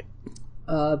sounds right.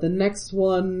 The next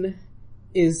one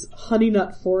is Honey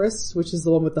Nut Forest, which is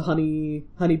the one with the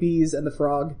honeybees and the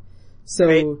frog.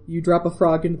 So you drop a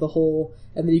frog into the hole,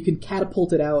 and then you can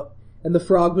catapult it out, and the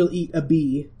frog will eat a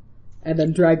bee, and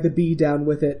then drag the bee down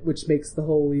with it, which makes the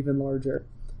hole even larger.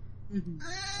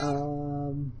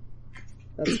 Mm-hmm.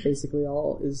 That's basically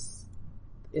all is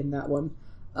in that one.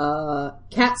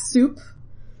 Cat Soup.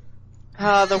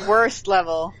 The worst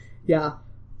level. Yeah.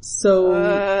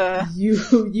 So,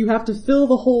 you have to fill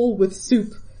the hole with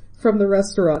soup from the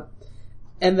restaurant,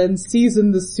 and then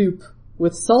season the soup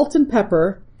with salt and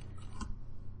pepper,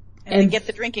 and get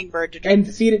the drinking bird to drink.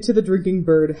 And feed it to the drinking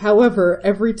bird. However,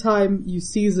 every time you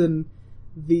season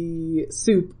the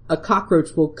soup, a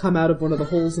cockroach will come out of one of the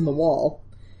holes in the wall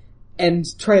and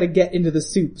try to get into the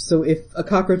soup. So if a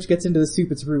cockroach gets into the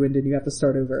soup, it's ruined and you have to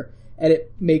start over. And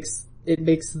it makes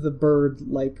the bird,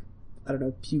 like, I don't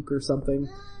know, puke or something.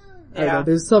 I don't know,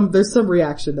 there's some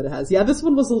reaction that it has. Yeah, this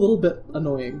one was a little bit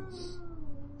annoying.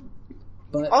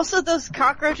 But also, those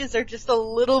cockroaches are just a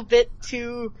little bit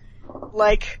too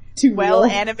well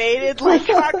animated, like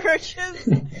cockroaches.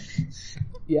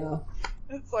 Yeah.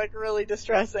 It's like really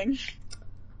distressing.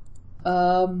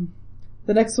 The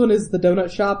next one is the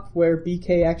donut shop where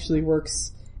BK actually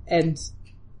works, and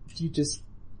you just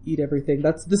eat everything.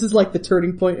 This is like the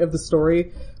turning point of the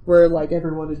story where like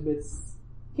everyone admits,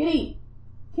 Kitty,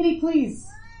 please.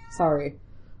 Sorry.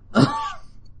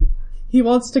 He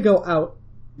wants to go out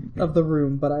of the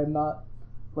room, but I'm not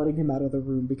letting him out of the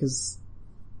room because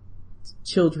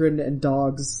children and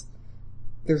dogs,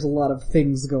 there's a lot of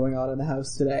things going on in the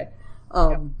house today.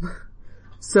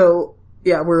 So,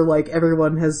 yeah, we're like,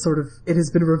 everyone has it has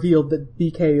been revealed that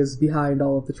BK is behind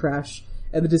all of the trash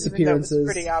and the disappearances. That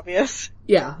was pretty obvious.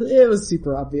 Yeah, it was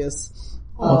super obvious.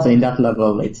 Also in that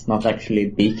level, it's not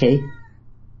actually BK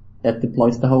that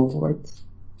deploys the hole, right?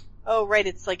 Oh, right,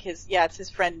 it's like it's his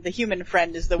friend, the human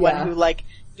friend is the one who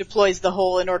deploys the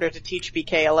hole in order to teach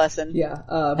BK a lesson. Yeah,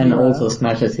 and also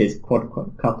smashes his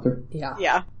quadcopter. Yeah.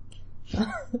 Yeah.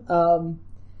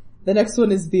 The next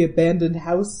one is the abandoned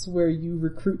house where you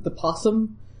recruit the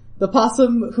possum. The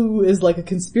possum who is like a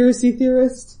conspiracy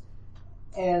theorist,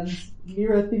 and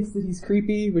Mira thinks that he's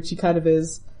creepy, which he kind of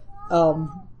is.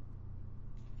 And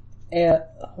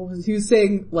he was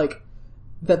saying like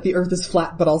that the earth is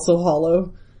flat but also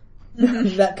hollow.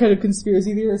 That kind of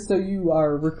conspiracy theorist. So you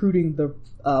are recruiting the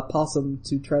possum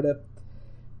to try to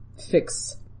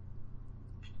fix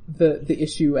the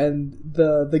issue, and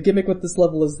the gimmick with this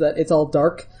level is that it's all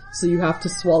dark, so you have to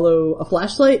swallow a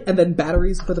flashlight and then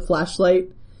batteries for the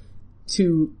flashlight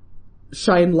to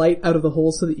shine light out of the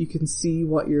hole so that you can see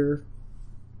what you're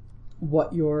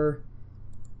dropping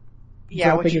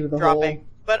into the hole.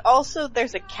 But also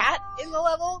there's a cat in the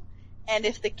level, and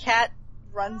if the cat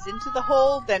runs into the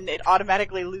hole, then it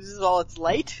automatically loses all its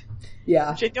light.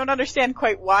 Yeah. Which I don't understand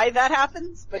quite why that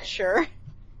happens, but sure.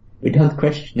 We don't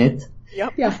question it.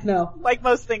 Yep. Yeah, no. Like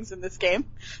most things in this game,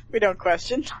 we don't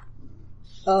question.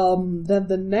 Then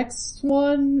the next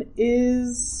one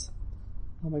is...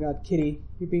 Oh my god, Kitty,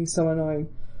 you're being so annoying.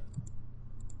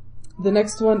 The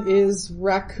next one is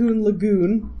Raccoon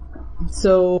Lagoon.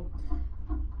 So...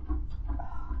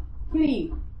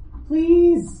 Kitty,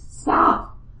 please,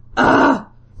 stop!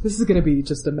 This is gonna be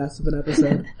just a mess of an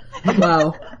episode.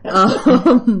 Wow.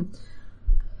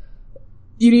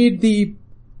 You need the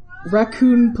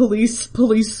raccoon police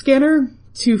scanner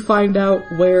to find out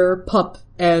where Pup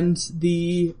and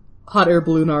the hot air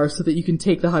balloon are so that you can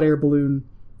take the hot air balloon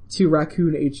to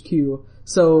Raccoon HQ.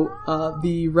 So,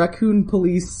 the raccoon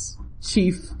police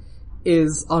chief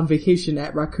is on vacation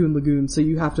at Raccoon Lagoon, so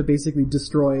you have to basically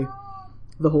destroy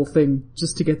the whole thing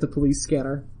just to get the police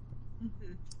scanner.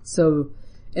 Mm-hmm. So,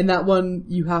 in that one,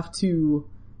 you have to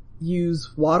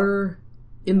use water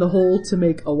in the hole to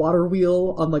make a water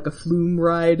wheel on like a flume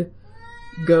ride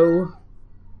go.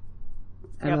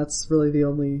 And that's really the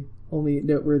only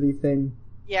noteworthy thing.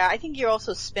 Yeah, I think you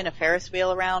also spin a Ferris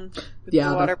wheel around with the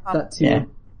water pump. That too. Yeah.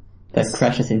 That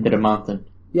crashes into the mountain.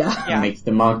 Yeah. And makes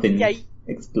the mountain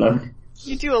explode.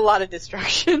 You do a lot of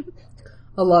destruction.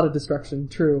 A lot of destruction,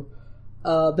 true.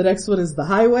 The next one is the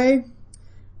highway,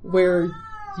 where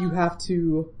you have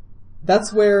to,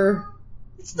 that's where...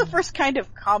 It's the first kind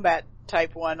of combat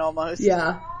type one, almost.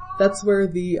 Yeah. That's where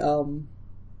the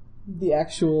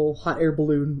actual hot air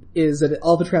balloon is, and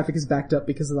all the traffic is backed up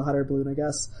because of the hot air balloon, I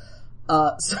guess.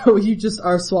 So you just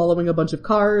are swallowing a bunch of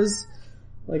cars,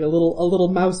 like a little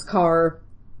mouse car,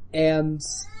 and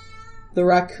the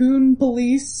raccoon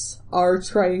police are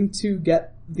trying to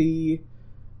get the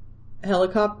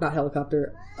hot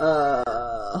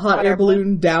air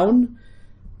balloon down,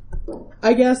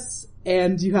 I guess,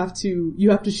 and you have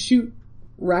to shoot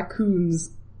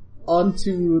raccoons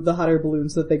onto the hot air balloon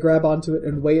so that they grab onto it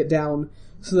and weigh it down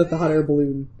so that the hot air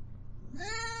balloon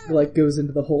like goes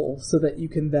into the hole so that you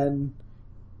can then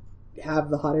have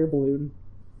the hot air balloon.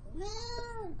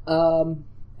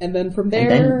 And then from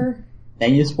there...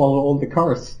 Then you swallow all the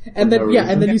cars. And then,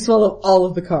 and then you swallow all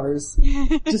of the cars.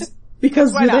 Just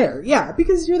because you're there. Yeah,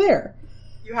 because you're there.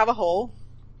 You have a hole.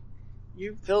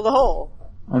 You fill the hole.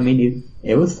 I mean,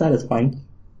 it was satisfying.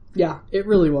 Yeah, it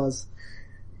really was.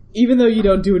 Even though you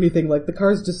don't do anything, like, the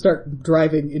cars just start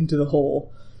driving into the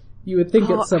hole. You would think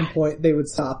at some point they would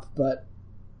stop, but...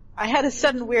 I had a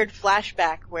sudden weird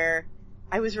flashback where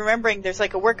I was remembering there's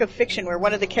like a work of fiction where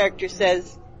one of the characters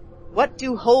says, "What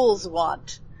do holes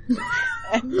want?"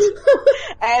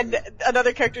 and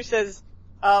another character says,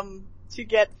 "To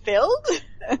get filled?"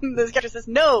 And this character says,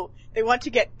 "No, they want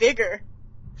to get bigger."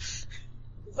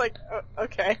 It's like,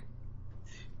 okay.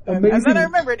 Amazing. And then I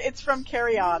remembered it's from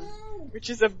Carry On, which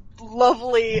is a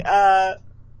lovely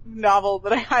novel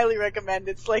that I highly recommend.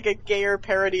 It's like a gayer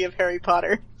parody of Harry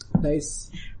Potter.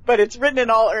 Nice. But it's written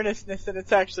in all earnestness and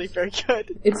it's actually very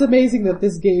good. It's amazing that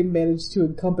this game managed to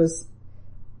encompass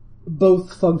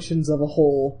both functions of a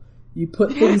hole. You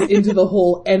put things into the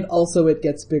hole and also it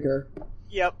gets bigger.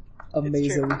 Yep.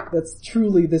 Amazing.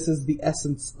 This is the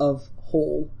essence of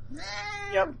hole.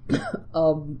 Yep.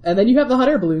 And then you have the hot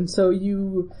air balloon, so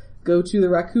you go to the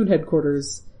raccoon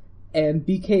headquarters and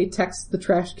BK texts the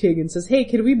Trash King and says, "Hey,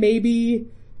 can we maybe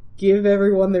give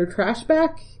everyone their trash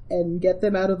back and get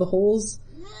them out of the holes?"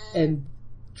 And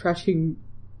Trash King,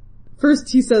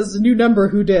 first he says, "New number,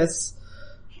 who dis?"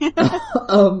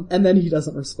 And then he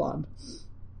doesn't respond.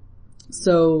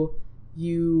 So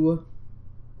you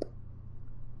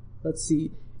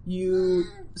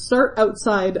start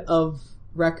outside of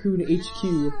Raccoon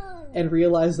HQ and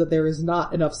realize that there is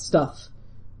not enough stuff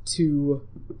to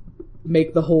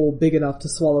make the hole big enough to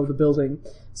swallow the building.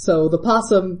 So the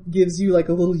possum gives you like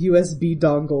a little USB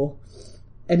dongle,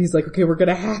 and he's like, "Okay, we're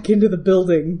gonna hack into the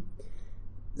building."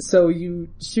 So you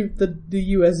shoot the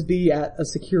USB at a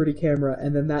security camera,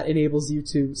 and then that enables you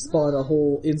to spawn a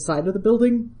hole inside of the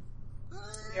building.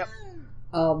 Yep.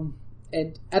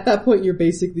 And at that point you're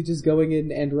basically just going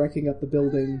in and wrecking up the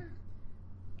building.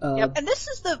 Yep, and this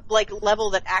is the,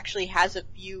 level that actually has a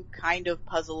few kind of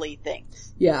puzzly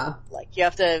things. Yeah. Like, you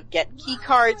have to get key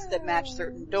cards that match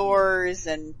certain doors,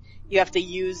 and you have to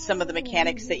use some of the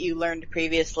mechanics that you learned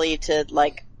previously to,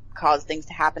 cause things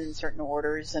to happen in certain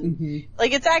orders, and,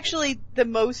 it's actually the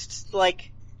most,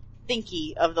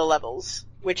 thinky of the levels,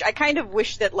 which I kind of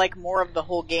wish that, more of the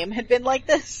whole game had been like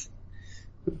this.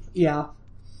 Yeah.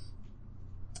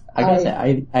 I gotta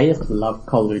say, I just love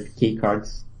colored key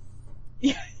cards.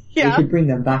 Yeah. You should bring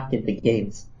them back into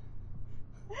games.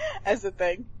 As a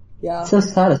thing. Yeah. It's so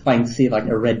satisfying to see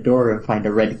a red door and find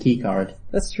a red key card.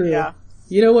 That's true. Yeah.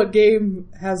 You know what game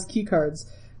has key cards?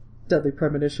 Deadly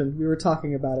Premonition. We were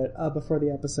talking about it before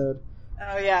the episode.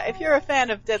 Oh yeah, if you're a fan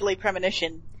of Deadly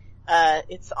Premonition,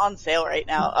 it's on sale right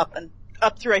now,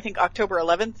 up through I think October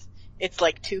 11th. It's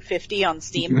 $2.50 on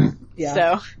Steam. Mm-hmm. Yeah.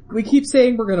 So we keep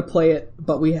saying we're gonna play it,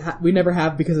 but we never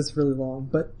have because it's really long.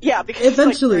 But yeah, because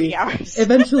eventually, it's 30 hours.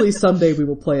 eventually someday we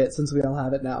will play it since we all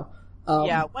have it now.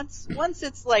 Yeah, once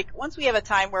we have a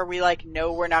time where we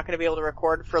know we're not going to be able to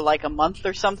record for a month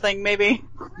or something, maybe.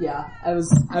 Yeah, I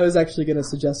was actually going to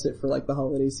suggest it for the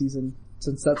holiday season,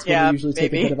 since that's when we usually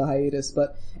take a bit of a hiatus.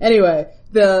 But anyway,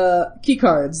 the key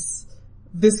cards.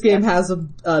 This game has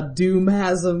them. Doom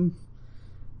has them.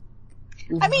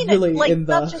 I mean, really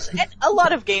not just a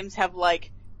lot of games have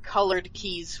colored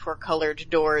keys for colored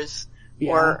doors,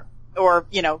 or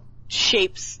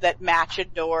shapes that match a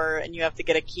door, and you have to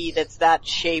get a key that's that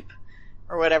shape,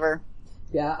 or whatever.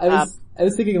 Yeah, I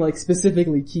was thinking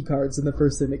specifically key cards, and the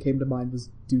first thing that came to mind was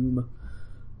Doom.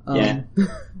 Yeah.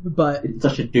 But it's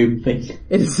such a Doom thing.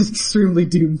 It is an extremely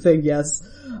Doom thing, yes.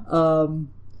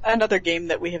 Another game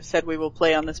that we have said we will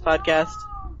play on this podcast.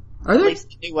 At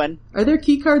least a new one. Are there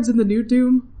key cards in the new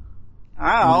Doom? Oh,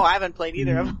 I haven't played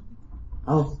either of them.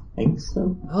 I don't think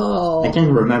so. Oh. I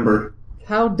can't remember.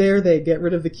 How dare they get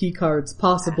rid of the key cards?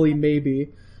 Possibly,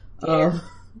 maybe.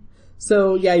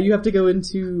 So yeah, you have to go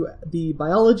into the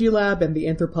biology lab and the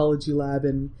anthropology lab,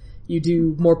 and you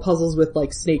do more puzzles with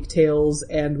snake tails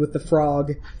and with the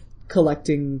frog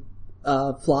collecting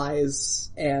flies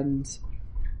and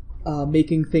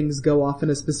making things go off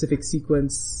in a specific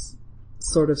sequence,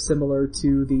 sort of similar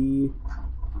to the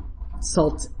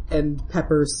salt and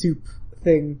pepper soup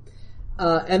thing.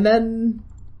 And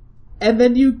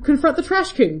then you confront the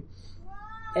Trash King.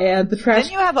 And the Trash...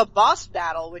 Then you have a boss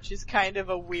battle, which is kind of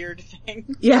a weird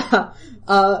thing. Yeah.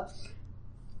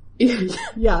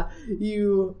 Yeah.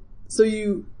 You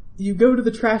go to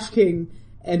the Trash King,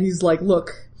 and he's like,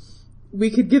 look, we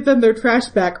could give them their trash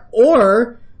back,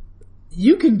 or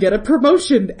you can get a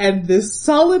promotion and this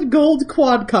solid gold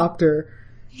quadcopter.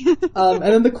 And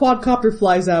then the quadcopter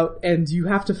flies out, and you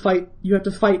have to fight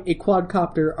a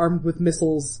quadcopter armed with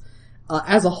missiles,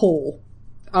 as a whole.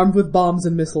 Armed with bombs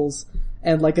and missiles,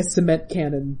 and a cement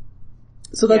cannon.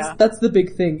 So that's the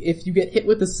big thing. If you get hit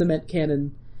with a cement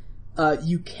cannon,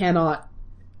 you cannot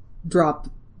drop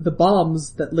the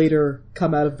bombs that later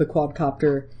come out of the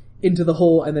quadcopter into the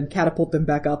hole and then catapult them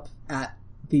back up at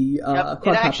the, quadcopter.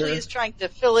 It actually is trying to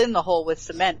fill in the hole with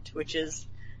cement, which is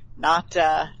not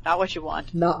what you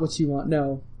want. Not what you want,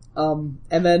 no. And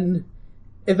then,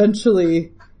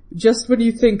 eventually, just when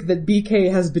you think that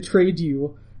BK has betrayed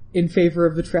you in favor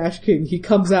of the Trash King, he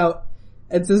comes out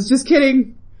and says, just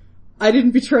kidding, I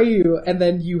didn't betray you, and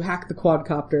then you hack the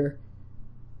quadcopter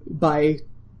by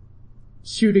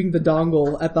shooting the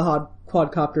dongle at the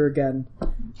quadcopter again.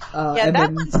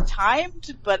 One's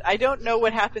timed, but I don't know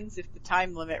what happens if the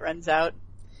time limit runs out.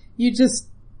 You just,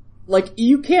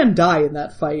 you can die in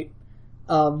that fight.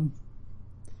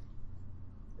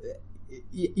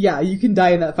 Yeah, you can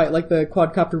die in that fight. The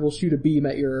quadcopter will shoot a beam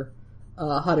at your,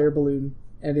 hot air balloon,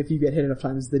 and if you get hit enough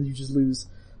times, then you just lose.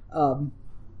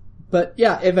 But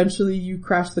yeah, eventually you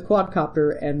crash the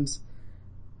quadcopter, and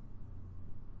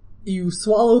you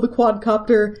swallow the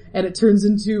quadcopter, and it turns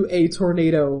into a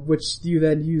tornado, which you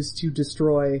then use to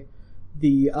destroy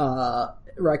the,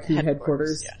 raccoon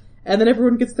headquarters. Yeah. And then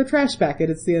everyone gets their trash back, and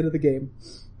it's the end of the game.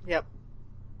 Yep.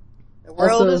 The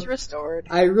world is restored.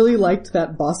 I really liked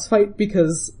that boss fight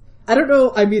because, I don't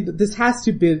know, I mean, this has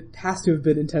to have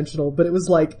been intentional, but it was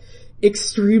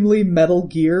extremely Metal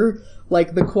Gear.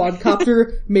 The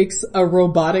quadcopter makes a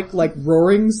robotic,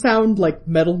 roaring sound like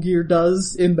Metal Gear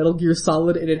does in Metal Gear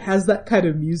Solid, and it has that kind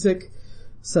of music.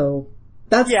 So,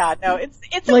 that's... Yeah, no, it's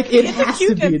has a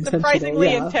cute to be and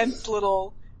surprisingly intense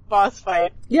little boss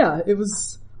fight. Yeah,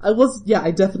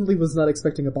 I definitely was not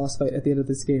expecting a boss fight at the end of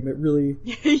this game. It really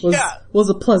was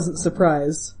a pleasant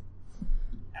surprise.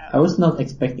 I was not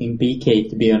expecting BK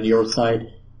to be on your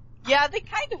side. Yeah,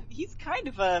 he's kind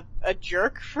of a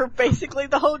jerk for basically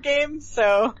the whole game,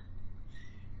 so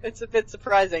it's a bit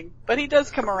surprising. But he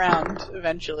does come around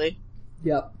eventually.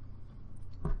 Yep.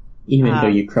 Even though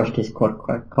you crushed his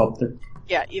quadcopter.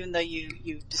 Yeah, even though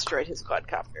you destroyed his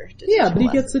quadcopter. Yeah, but he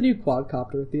gets a new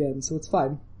quadcopter at the end, so it's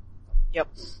fine. Yep.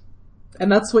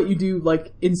 And that's what you do,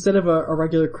 instead of a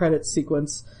regular credits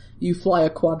sequence, you fly a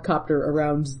quadcopter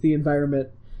around the environment,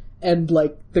 and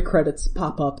the credits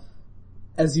pop up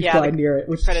as you fly near it.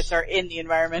 Which credits are in the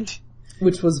environment.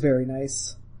 Which was very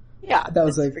nice. Yeah. That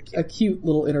was a cute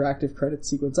little interactive credit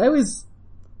sequence. I always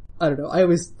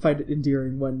find it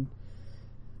endearing when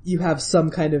you have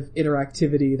some kind of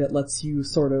interactivity that lets you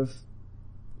sort of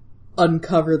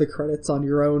uncover the credits on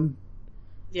your own.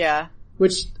 Yeah.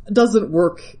 Which doesn't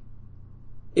work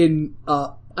in,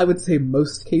 I would say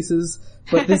most cases,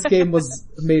 but this game was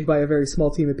made by a very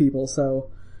small team of people, so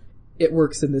it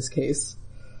works in this case.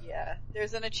 Yeah.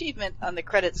 There's an achievement on the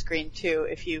credit screen too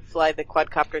if you fly the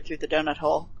quadcopter through the donut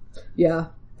hole. Yeah.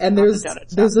 And there's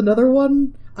another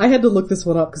one. I had to look this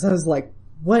one up because I was like,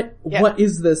 what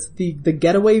is this? The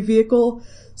getaway vehicle?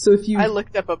 So I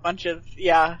looked up a bunch of,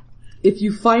 if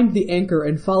you find the anchor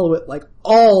and follow it like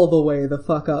all the way the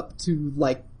fuck up to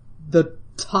like the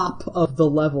top of the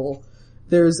level,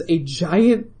 there's a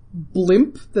giant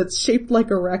blimp that's shaped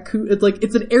like a raccoon.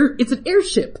 It's an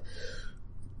airship.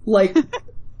 Like,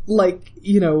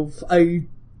 you know, a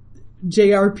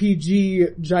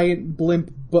JRPG giant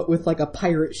blimp, but with like a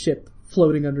pirate ship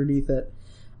floating underneath it.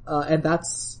 And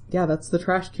that's the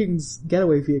Trash King's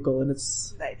getaway vehicle, and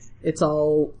it's nice. It's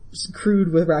all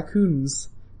crewed with raccoons.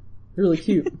 Really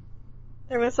cute.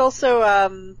 There was also,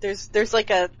 there's like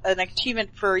an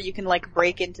achievement for you can like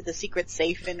break into the secret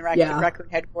safe in Raccoon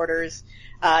headquarters.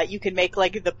 You can make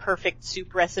like the perfect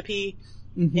soup recipe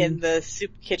in the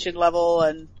soup kitchen level,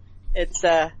 and it's,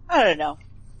 I don't know.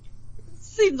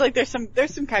 Seems like there's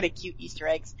some kind of cute Easter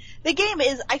eggs. The game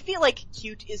is, I feel like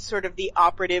cute is sort of the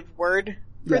operative word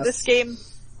for this game.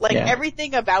 Like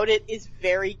everything about it is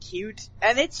very cute,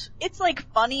 and it's like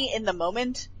funny in the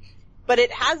moment, but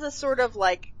it has a sort of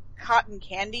like cotton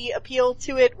candy appeal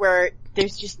to it where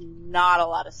there's just not a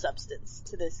lot of substance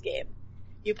to this game.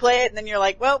 You play it and then you're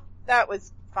like, well, that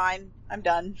was fine. I'm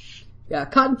done. Yeah,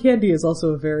 cotton candy is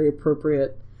also a very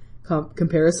appropriate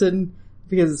comparison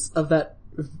because of that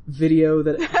video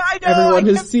that everyone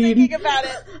has seen about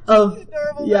it.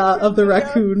 of the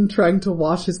raccoon trying to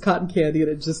wash his cotton candy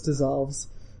and it just dissolves.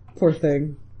 Poor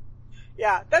thing.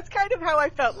 Yeah, that's kind of how I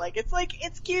felt like.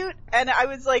 It's cute, and I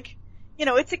was like, you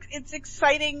know, it's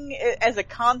exciting as a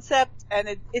concept, and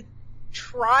it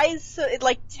tries, it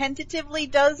like tentatively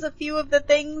does a few of the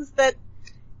things that,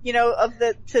 you know,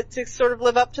 to sort of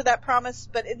live up to that promise,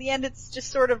 but in the end it's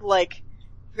just sort of like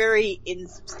very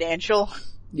insubstantial.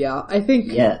 Yeah, I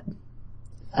think. Yeah.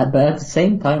 But at the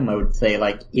same time I would say,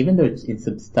 like, even though it's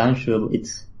insubstantial,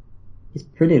 it's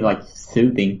pretty like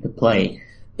soothing to play.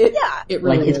 It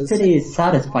really like, it's pretty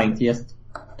satisfying to just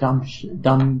dump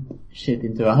shit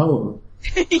into a hole.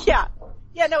 Yeah,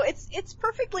 no, it's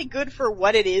perfectly good for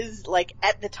what it is, like,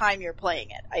 at the time you're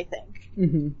playing it, I think.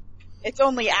 Mm-hmm. It's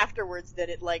only afterwards that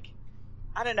it, like,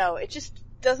 I don't know, it just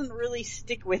doesn't really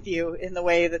stick with you in the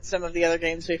way that some of the other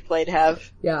games we've played have.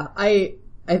 Yeah, I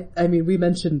mean, we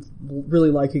mentioned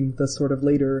really liking the sort of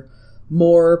later,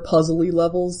 more puzzly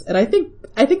levels, and I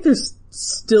think there's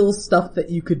still stuff that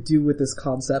you could do with this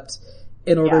concept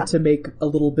in order to make a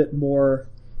little bit more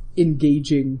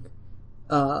engaging,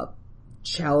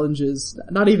 challenges.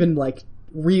 Not even like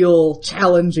real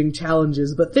challenging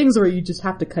challenges, but things where you just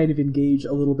have to kind of engage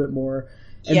a little bit more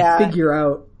and figure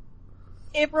out.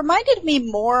 It reminded me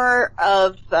more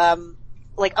of,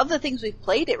 like, of the things we've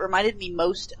played, it reminded me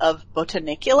most of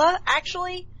Botanicula,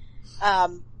 actually.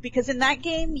 Because in that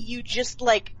game, you just,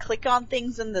 like, click on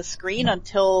things in the screen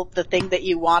until the thing that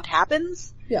you want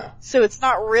happens. Yeah. So it's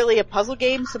not really a puzzle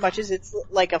game so much as it's,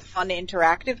 like, a fun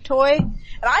interactive toy. And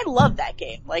I love that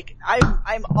game. Like,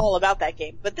 I'm all about that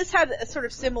game. But this had a sort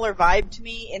of similar vibe to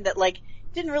me in that, like,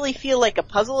 it didn't really feel like a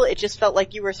puzzle, it just felt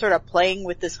like you were sort of playing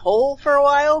with this hole for a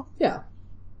while. Yeah.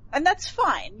 And that's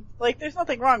fine. Like, there's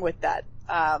nothing wrong with that.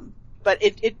 But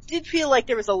it did feel like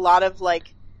there was a lot of, like,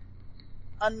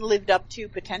 unlived up to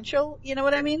potential, you know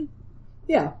what I mean?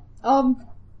 Yeah. I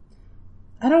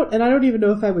don't even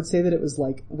know if I would say that it was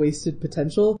like wasted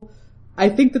potential. I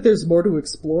think that there's more to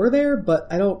explore there,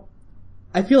 but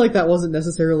I feel like that wasn't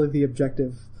necessarily the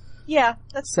objective. Yeah,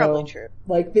 that's probably true.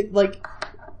 Like,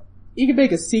 you could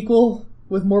make a sequel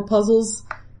with more puzzles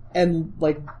and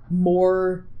like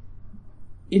more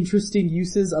interesting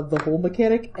uses of the whole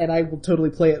mechanic, and I will totally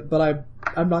play it, but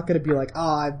I'm not gonna be like,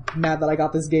 I'm mad that I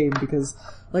got this game, because,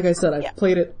 like I said, I've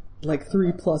played it like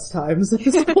 3+ times at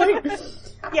this point.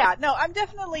 Yeah, no, I'm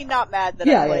definitely not mad that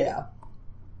I played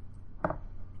it.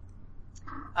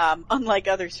 Unlike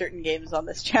other certain games on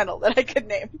this channel that I could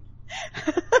name.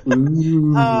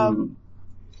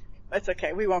 That's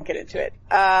okay, we won't get into it.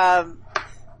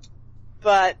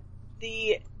 But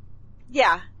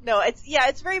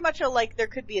it's very much a, like, there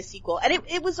could be a sequel. And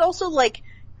it was also, like,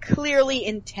 clearly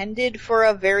intended for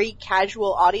a very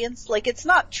casual audience. Like, it's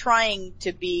not trying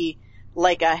to be,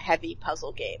 like, a heavy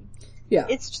puzzle game. Yeah.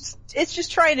 It's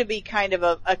just trying to be kind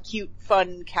of a cute,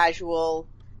 fun, casual,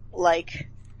 like,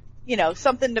 you know,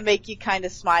 something to make you kind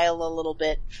of smile a little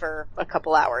bit for a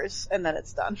couple hours, and then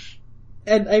it's done.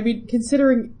 And, I mean,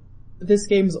 considering this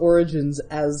game's origins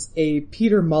as a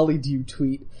Peter Molyneux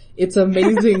tweet, it's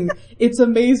amazing, it's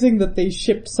amazing that they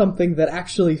shipped something that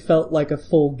actually felt like a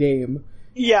full game.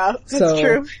 Yeah, that's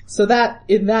true. So that,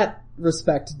 in that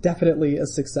respect, definitely a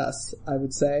success, I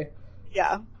would say.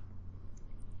 Yeah.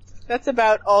 That's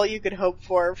about all you could hope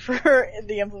for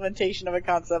the implementation of a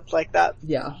concept like that.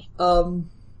 Yeah.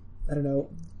 I don't know.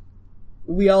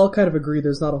 We all kind of agree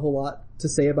there's not a whole lot to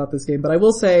say about this game, but I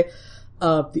will say,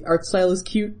 the art style is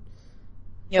cute.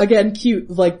 Yep. Again, cute,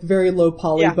 like very low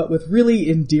poly, Yeah. but with really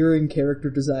endearing character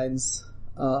designs.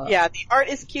 Yeah, the art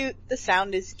is cute, the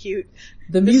sound is cute,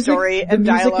 The story music and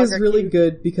dialogue is are really cute.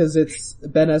 good because it's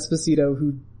Ben Esposito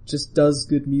who just does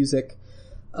good music.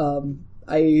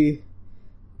 A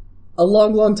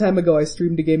long time ago I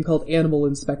streamed a game called Animal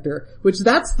Inspector, which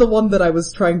that's the one that I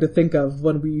was trying to think of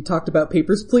when we talked about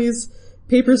Papers, Please.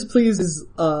 Papers, Please is,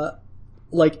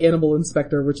 like Animal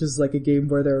Inspector, which is like a game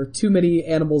where there are too many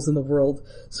animals in the world,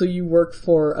 so you work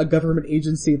for a government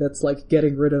agency that's like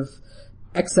getting rid of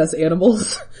excess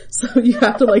animals. So you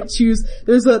have to like choose,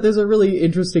 there's a really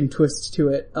interesting twist to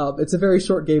it. It's a very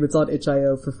short game, it's on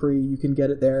itch.io for free, you can get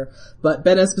it there. But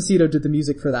Ben Esposito did the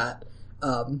music for that.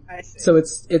 I see. So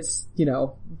it's, you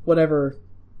know, whatever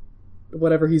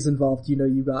he's involved, you know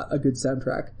you got a good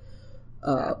soundtrack.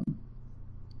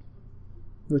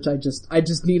 Which I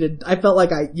just needed, I felt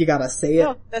like you gotta say it,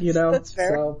 No, that's, you know? that's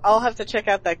fair. So, I'll have to check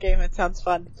out that game, it sounds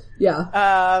fun.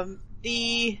 yeah.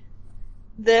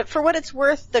 For what it's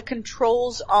worth, the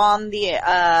controls on the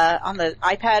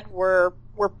iPad were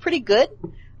pretty good.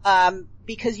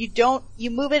 Because you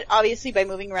move it obviously by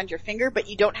moving around your finger, but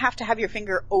you don't have to have your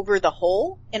finger over the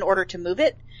hole in order to move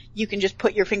it. You can just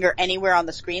put your finger anywhere on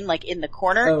the screen, like in the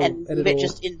corner, and move it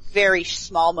just in very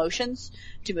small motions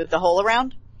to move the hole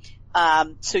around.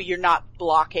 So you're not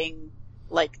blocking,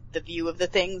 like, the view of the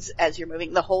things as you're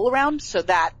moving the hole around, so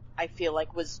that, I feel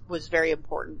like, was very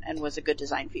important and was a good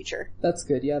design feature. That's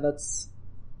good, yeah, that's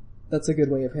a good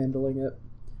way of handling it.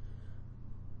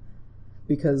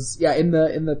 Because, yeah, in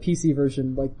the PC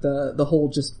version, like, the hole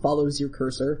just follows your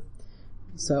cursor.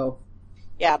 So.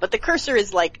 Yeah, but the cursor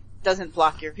is, like, doesn't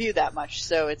block your view that much,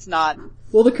 so it's not.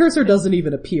 Well, the cursor doesn't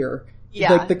even appear.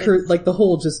 Yeah. Like the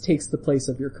hole just takes the place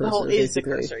of your cursor. The hole is the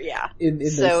basically, cursor, yeah. In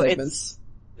those so segments.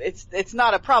 it's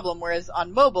not a problem, whereas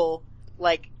on mobile,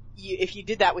 like, if you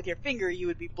did that with your finger, you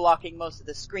would be blocking most of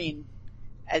the screen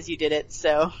as you did it,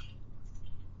 so.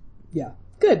 Yeah.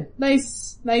 Good.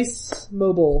 Nice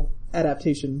mobile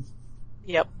adaptation.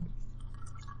 Yep.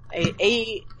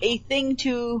 A thing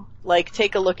to, like,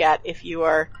 take a look at if you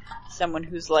are someone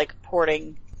who's, like,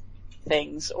 porting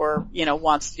things or, you know,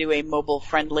 wants to do a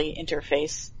mobile-friendly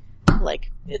interface.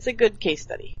 Like, it's a good case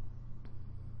study.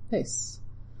 Nice.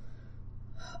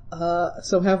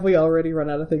 So have we already run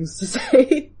out of things to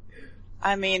say?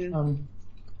 I mean,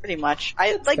 pretty much.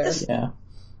 I That's like fair. this. Yeah.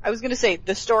 I was gonna say,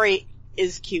 the story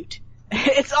is cute.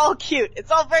 It's all cute. It's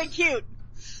all very cute.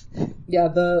 Yeah,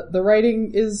 the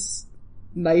writing is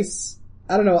nice.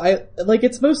 I don't know,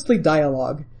 it's mostly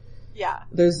dialogue. Yeah.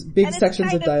 There's big And it's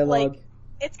sections kind of dialogue.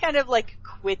 It's kind of like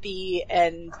quippy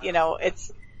and, you know,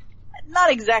 it's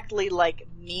not exactly like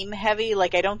meme heavy.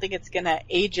 Like, I don't think it's gonna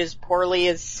age as poorly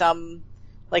as some,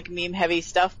 like, meme heavy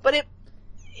stuff, but it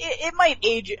might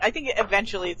age. I think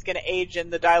eventually it's gonna age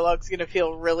and the dialogue's gonna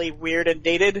feel really weird and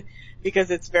dated because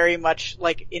it's very much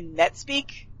like in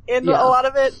NetSpeak in Yeah. a lot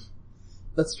of it.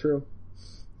 That's true.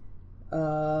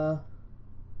 I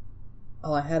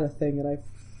had a thing and I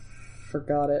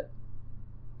forgot it.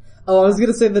 Oh, I was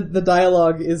gonna say that the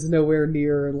dialogue is nowhere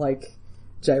near, like,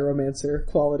 Gyromancer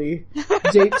quality.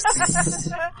 Japes.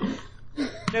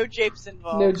 No japes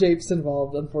involved. No japes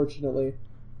involved, unfortunately.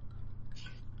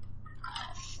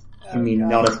 I mean,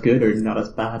 not as good or not as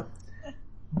bad.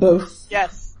 Both.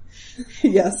 Yes.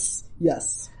 Yes.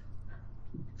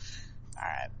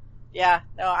 Alright. Yeah,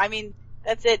 no, I mean,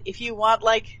 that's it. If you want,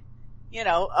 like, you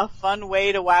know, a fun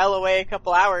way to while away a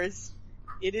couple hours,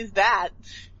 it is that.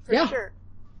 For Yeah. sure.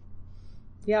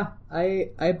 Yeah,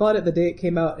 I bought it the day it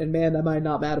came out, and man, am I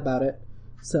not mad about it.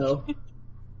 So,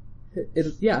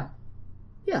 yeah.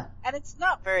 And it's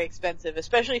not very expensive,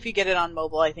 especially if you get it on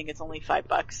mobile. I think it's only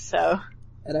 $5, so.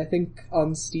 And I think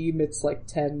on Steam it's like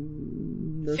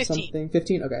 10 or 15. something.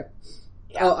 15? Okay.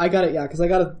 Yeah. Oh, I got it, yeah, cause I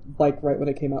got it like right when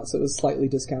it came out, so it was slightly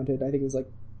discounted. I think it was like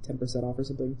 10% off or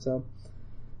something, so.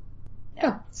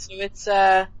 Yeah. So it's,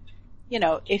 you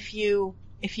know, if you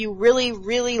really,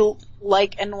 really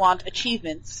like and want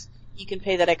achievements, you can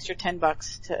pay that extra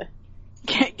 $10 to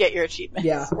get your achievements.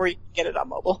 Yeah. Or you can get it on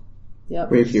mobile.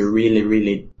 Yep. Or if you're really,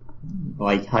 really,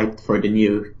 like, hyped for the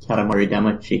new Katamari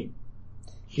Damacy,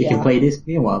 you can play this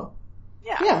meanwhile.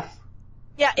 Yeah.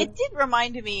 Yeah, it did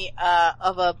remind me,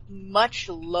 of a much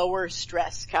lower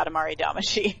stress Katamari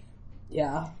Damacy.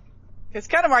 Yeah. Because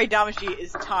Katamari Damacy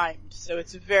is timed, so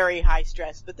it's very high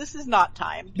stress, but this is not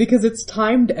timed. Because it's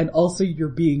timed and also you're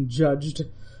being judged.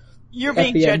 You're At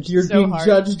being the end, judged you're so being hard.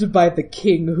 judged by the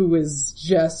king who is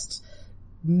just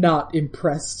not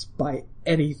impressed by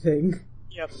anything.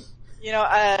 Yep.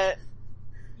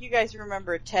 You guys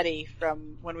remember Teddy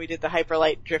from when we did the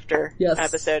Hyperlight Drifter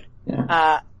episode?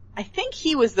 Yeah. I think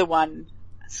he was the one,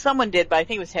 someone did, but I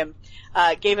think it was him,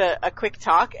 gave a quick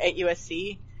talk at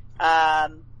USC,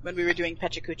 when we were doing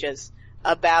Pechakuchas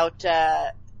about,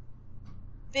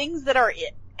 things that are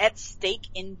at stake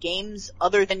in games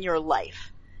other than your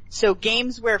life. So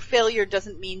games where failure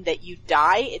doesn't mean that you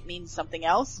die, it means something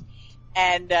else.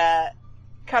 And,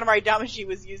 Katamari Damacy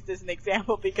was used as an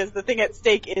example because the thing at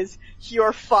stake is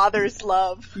your father's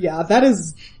love. Yeah, that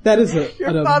is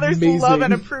your father's love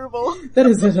and approval. That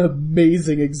is an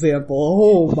amazing example.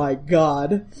 Oh my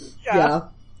god. Yeah.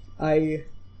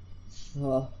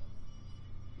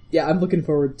 I'm looking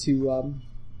forward to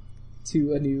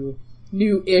a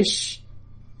new-ish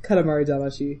Katamari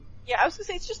Damacy. Yeah, I was gonna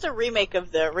say it's just a remake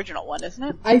of the original one, isn't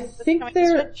it? I think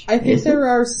there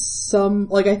are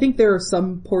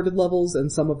some ported levels and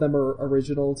some of them are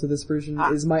original to this version,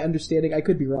 is my understanding. I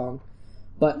could be wrong.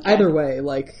 But either way,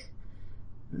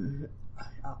 I'm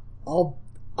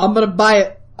gonna buy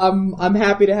it. I'm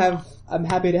happy to have a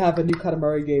new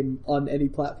Katamari game on any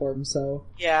platform, so.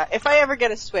 Yeah, if I ever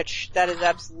get a Switch, that is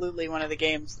absolutely one of the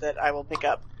games that I will pick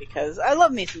up, because I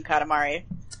love me some Katamari.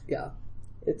 Yeah.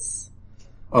 It's...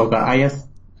 Oh, but I just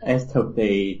hope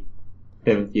they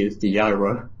don't use the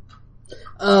gyro.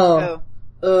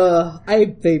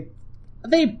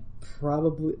 They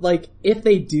probably, if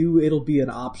they do, it'll be an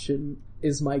option,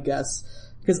 is my guess.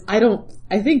 Because I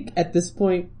think at this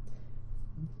point,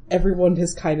 everyone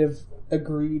has kind of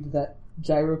agreed that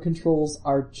gyro controls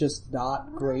are just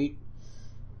not great.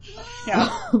 Yeah.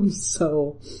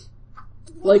 So,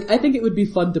 I think it would be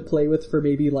fun to play with for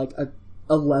maybe,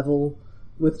 a level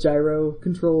with gyro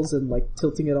controls and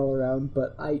tilting it all around,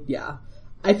 but I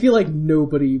feel like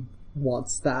nobody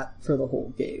wants that for the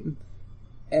whole game.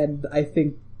 And I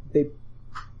think they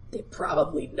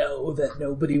probably know that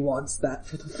nobody wants that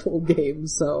for the full game,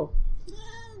 so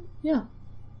yeah.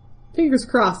 Fingers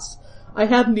crossed. I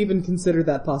hadn't even considered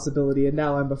that possibility and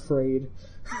now I'm afraid.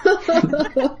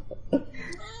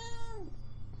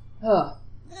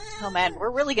 Oh man,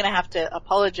 we're really gonna have to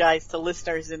apologize to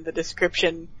listeners in the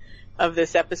description of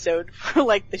this episode for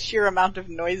the sheer amount of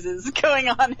noises going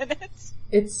on in it.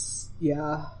 It's,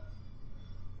 yeah.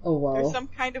 Oh wow. There's some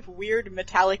kind of weird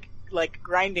metallic,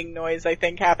 grinding noise, I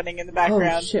think, happening in the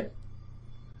background. Oh shit.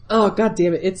 Oh god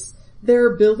damn it.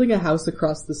 They're building a house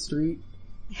across the street.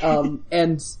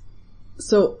 And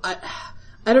so I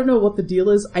don't know what the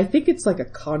deal is. I think it's a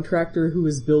contractor who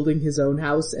is building his own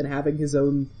house and having his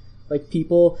own,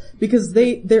 people, because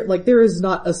there is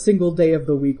not a single day of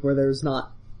the week where there's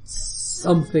not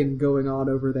something going on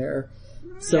over there.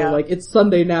 So it's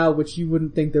Sunday now, which you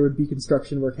wouldn't think there would be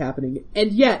construction work happening,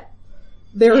 and yet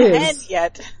there is. And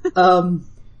yet,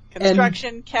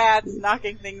 construction, cats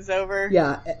knocking things over.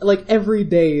 Yeah, every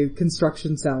day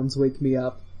construction sounds wake me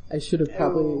up. I should have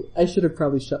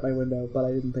probably shut my window, but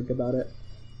I didn't think about it.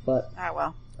 But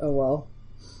oh well.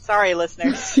 Sorry,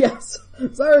 listeners. Yes,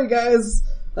 sorry guys.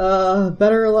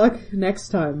 Better luck next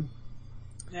time.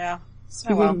 Yeah.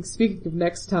 Speaking of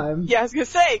next time. Yeah, I was gonna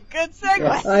say, good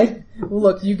segue.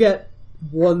 Look, you get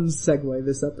one segue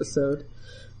this episode.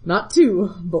 Not two,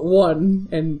 but one,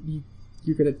 and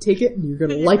you're gonna take it and you're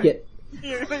gonna like it.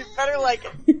 You better like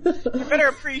it. You better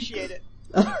appreciate it.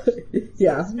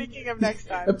 Yeah. So, speaking of next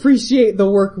time. Appreciate the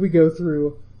work we go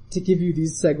through to give you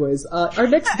these segues. Our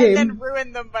next game. And then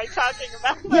ruin them by talking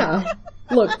about them. Yeah.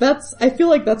 Look, I feel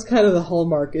like that's kind of the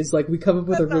hallmark, is we come up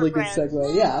with a really good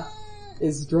segue. Yeah.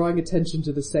 Is drawing attention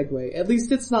to the segue. At least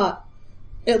this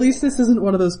isn't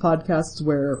one of those podcasts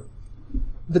where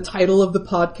the title of the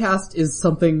podcast is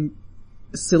something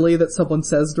silly that someone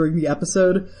says during the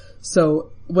episode. So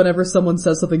whenever someone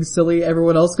says something silly,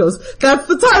 everyone else goes, "That's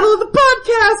the title of the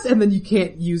podcast!" And then you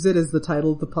can't use it as the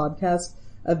title of the podcast.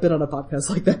 I've been on a podcast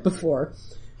like that before,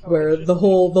 where the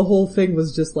whole thing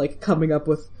was just coming up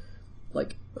with,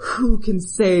 who can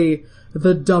say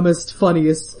the dumbest,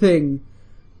 funniest thing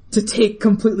to take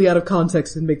completely out of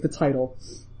context and make the title.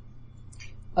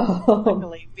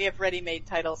 Luckily, we have ready-made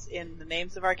titles in the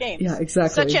names of our games. Yeah,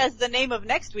 exactly. Such as the name of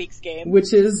next week's game.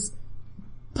 Which is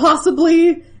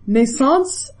possibly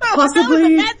Naissance? Possibly... That was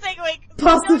a bad segue,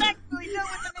 'cause we don't actually know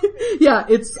what the name is. Yeah,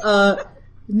 it's,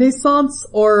 Naissance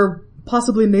or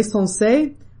possibly Naissance.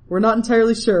 We're not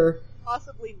entirely sure.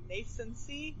 Possibly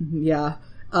Nascency? Yeah.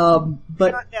 But...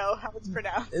 I don't know how it's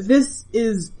pronounced. This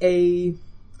is a...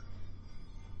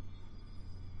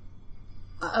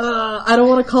 I don't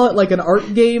want to call it an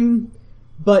art game,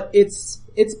 but it's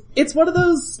one of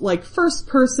those first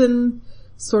person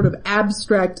sort of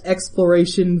abstract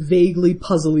exploration, vaguely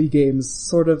puzzly games,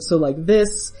 sort of. So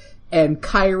this and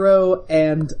Cairo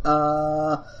and,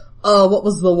 what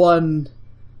was the one?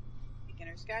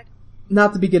 Beginner's Guide?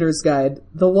 Not the Beginner's Guide.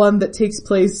 The one that takes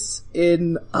place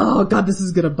in, oh god, this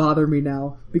is gonna bother me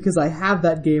now, because I have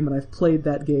that game and I've played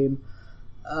that game.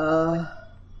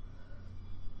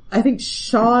 I think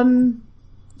Seanbo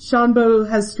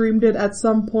has streamed it at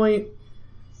some point.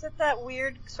 Is it that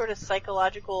weird sort of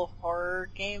psychological horror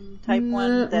game type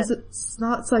one? It's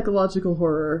not psychological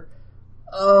horror.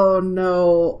 Oh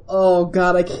no. Oh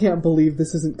god, I can't believe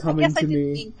this isn't coming to me. I guess I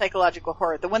didn't mean psychological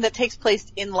horror. The one that takes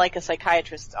place in like a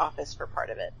psychiatrist's office for part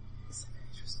of it. Is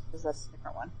that a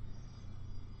different one?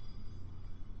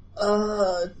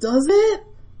 Does it?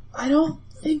 I don't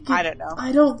know.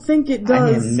 I don't think it does.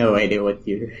 I have no idea what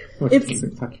you're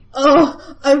talking.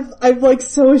 Oh, I'm like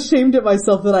so ashamed of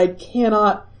myself that I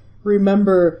cannot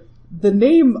remember the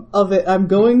name of it. I'm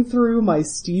going through my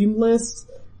Steam list.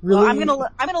 Really? Well,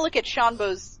 I'm gonna look at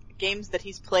Seanbo's games that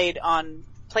he's played on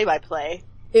Play by Play.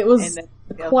 It was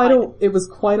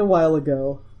quite a while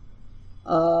ago.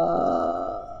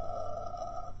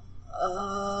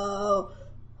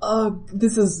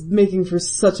 This is making for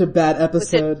such a bad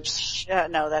episode.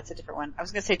 No, that's a different one. I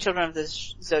was gonna say Children of the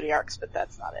Zodiacs, but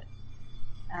that's not it.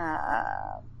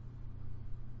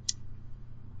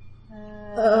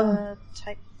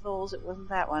 Titles, it wasn't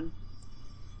that one.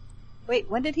 Wait,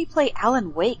 when did he play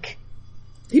Alan Wake?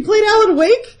 He played Alan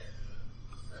Wake?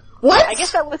 What? I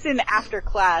guess that was in After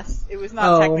Class. It was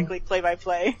not technically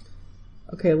play-by-play.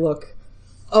 Okay, look.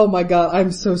 Oh my god,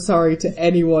 I'm so sorry to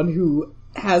anyone who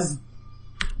has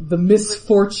the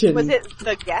misfortune. Was it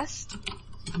The Guest?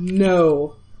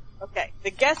 No. Okay,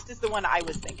 The Guest is the one I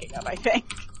was thinking of, I think.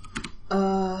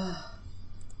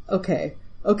 Okay,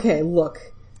 look.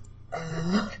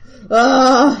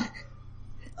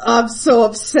 I'm so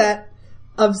upset.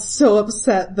 I'm so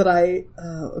upset that I,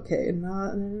 okay,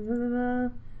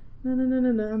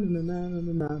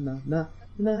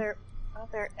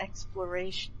 Other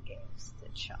exploration games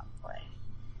did Sean play?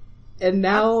 And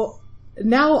now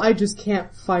I just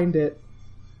can't find it.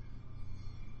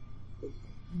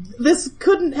 This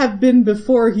couldn't have been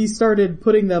before he started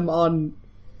putting them on.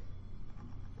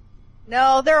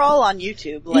 No, they're all on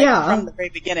YouTube, from the very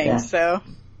beginning, so.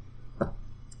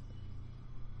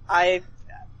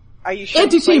 Are you sure?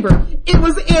 Antichamber! It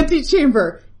was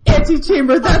Antichamber!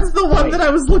 Antichamber, that's the one that I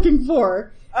was looking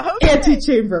for! Okay.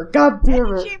 Antichamber, god damn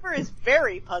it. Antichamber is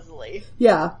very puzzly.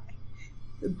 Yeah.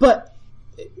 But,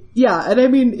 yeah, and I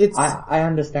mean, it's... I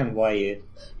understand why you...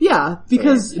 Yeah,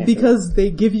 because they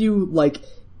give you, like,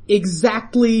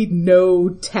 exactly no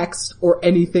text or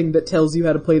anything that tells you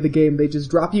how to play the game. They just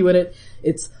drop you in it.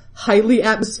 It's highly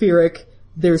atmospheric.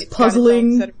 There's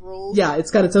puzzling. Got its own set of rules. Yeah,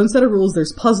 it's got its own set of rules.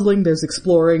 There's puzzling, there's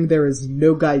exploring, there is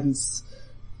no guidance.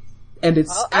 And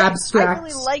it's abstract. I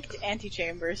really liked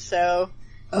Antichamber, so,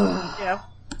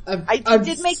 it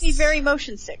did make me very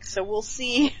motion sick, so we'll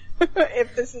see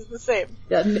if this is the same.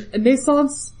 Yeah,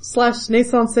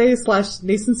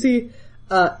 Naissance/Nascency,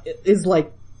 is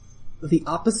like the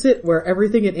opposite, where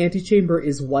everything in Antichamber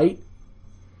is white,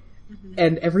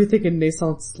 and everything in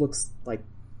Naissance looks like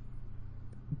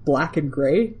black and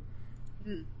gray.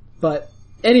 But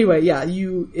anyway, yeah,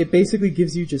 it basically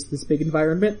gives you just this big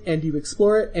environment, and you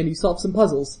explore it, and you solve some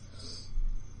puzzles.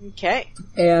 Okay.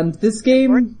 And this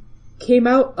game came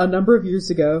out a number of years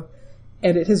ago,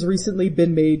 and it has recently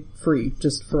been made free,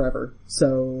 just forever.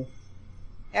 So,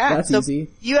 that's easy.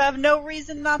 You have no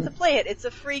reason not to play it. It's a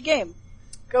free game.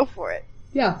 Go for it.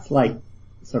 Yeah. It's like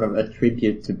sort of a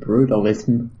tribute to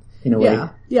brutalism, in a way.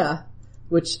 Yeah.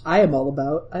 Which I am all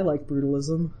about. I like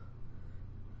brutalism.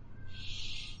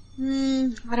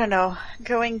 I don't know.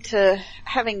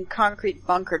 Having concrete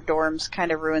bunker dorms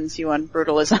kind of ruins you on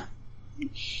brutalism.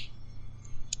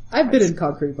 I've been in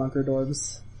concrete bunker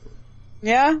dorms.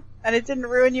 Yeah? And it didn't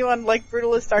ruin you on, like,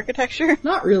 brutalist architecture?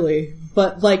 Not really.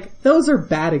 But, like, those are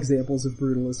bad examples of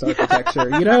brutalist architecture,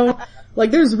 you know? Like,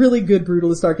 there's really good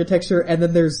brutalist architecture, and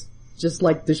then there's just,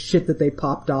 like, the shit that they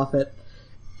popped off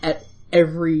at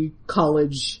every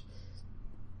college,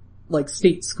 like,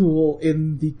 state school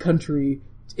in the country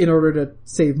in order to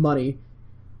save money.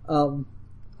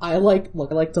 I like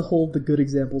to hold the good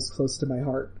examples close to my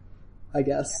heart, I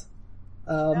guess.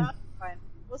 Fine.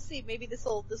 We'll see. Maybe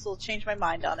this'll change my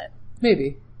mind on it.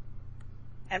 Maybe.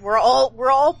 And we're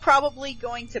all probably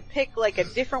going to pick like a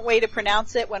different way to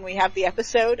pronounce it when we have the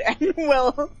episode, and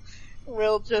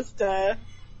we'll just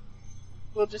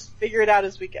figure it out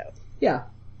as we go. Yeah.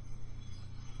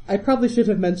 I probably should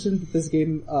have mentioned that this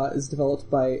game is developed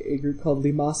by a group called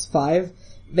Limace 5.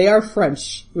 They are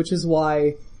French, which is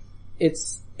why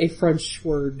it's a French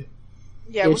word.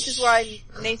 Yeah, which is why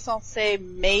naissance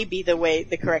may be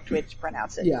the correct way to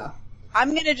pronounce it. Yeah.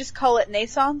 I'm gonna just call it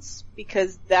naissance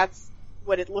because that's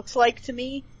what it looks like to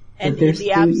me. And But in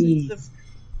the absence E's. of...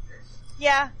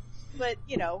 Yeah, but,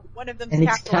 one of them's And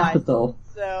it's capitalized. capital.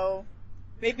 So,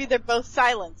 maybe they're both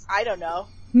silenced. I don't know.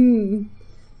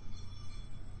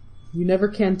 You never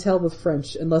can tell with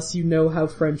French unless you know how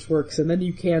French works, and then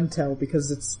you can tell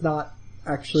because it's not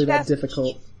actually that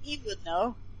difficult. Eve would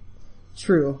know.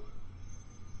 True.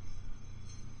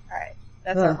 Alright,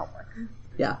 that's our homework.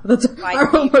 Yeah, that's My our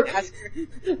homework. ask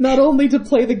her. Not only to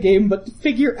play the game, but to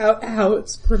figure out how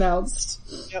it's pronounced.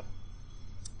 Yep.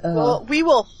 Well, we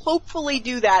will hopefully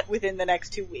do that within the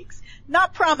next 2 weeks.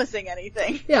 Not promising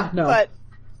anything. Yeah, no. But,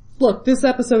 look, this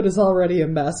episode is already a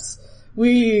mess.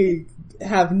 We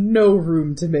have no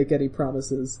room to make any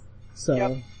promises. So.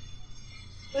 Yep.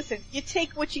 Listen, you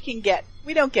take what you can get.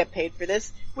 We don't get paid for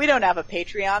this. We don't have a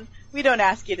Patreon. We don't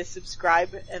ask you to subscribe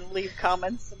and leave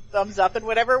comments and thumbs up and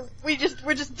whatever. We're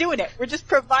just doing it. We're just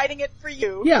providing it for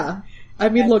you. Yeah. I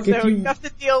mean, And look, so if you... you have to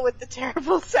deal with the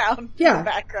terrible sound in Yeah. the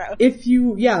background.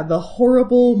 the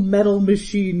horrible Metal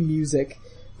Machine music.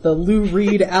 The Lou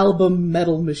Reed album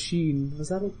Metal Machine. Was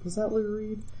that Lou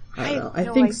Reed? I don't know. I have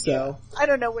no think idea. so. I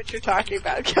don't know what you're talking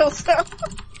about, Kelso.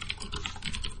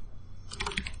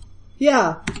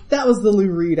 Yeah, that was the Lou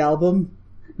Reed album.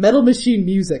 Metal Machine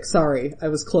Music, sorry, I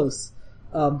was close.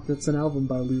 That's an album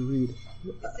by Lou Reed.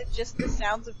 Is it just the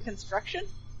sounds of construction?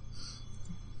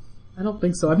 I don't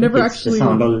think so. I've never It's actually... the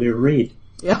sound of Lou Reed.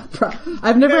 Yeah,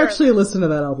 I've never Fair actually listened to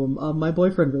that album. My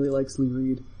boyfriend really likes Lou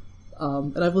Reed.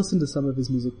 And I've listened to some of his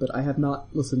music, but I have not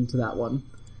listened to that one.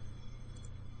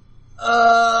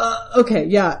 Okay,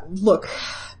 yeah, look,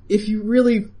 if you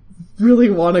really, really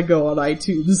want to go on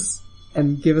iTunes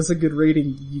and give us a good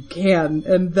rating, you can,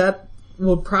 and that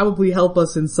will probably help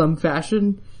us in some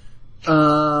fashion. Maybe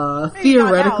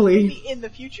Theoretically. not now, maybe in the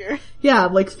future. Yeah,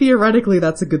 like theoretically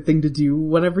that's a good thing to do.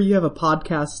 Whenever you have a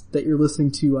podcast that you're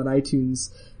listening to on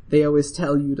iTunes, they always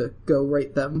tell you to go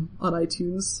rate them on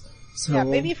iTunes. So, Yeah,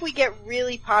 maybe if we get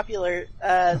really popular,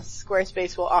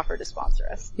 Squarespace will offer to sponsor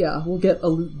us. yeah, we'll get a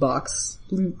loot box.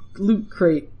 Loot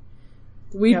crate.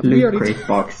 We Yep. already Crate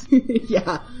box.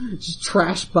 yeah, just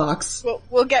trash box.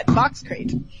 We'll get Box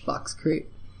Crate. Box crate.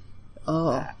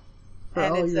 Oh. For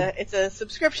And all it's your- it's a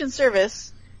subscription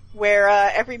service where,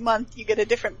 every month you get a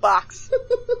different box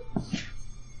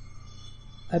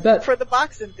I bet, for the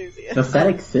box enthusiast. Does that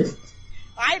exist?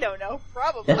 I don't know,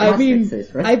 probably. That I must mean,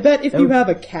 exist, right? I bet if That you would- have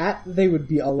a cat, they would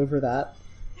be all over that.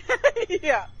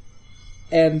 Yeah.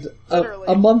 And Literally.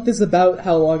 a month is about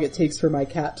how long it takes for my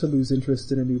cat to lose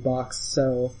interest in a new box,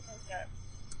 so... Okay.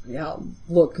 Yeah,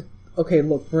 look,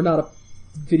 we're not a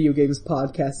video games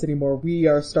podcast anymore. We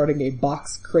are starting a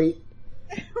box crate.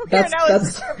 We are now a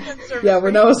subscription service. Yeah, we're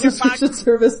where now you a can get subscription box-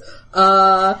 service.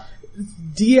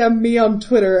 DM me on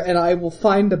Twitter and I will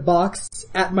find a box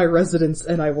at my residence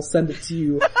and I will send it to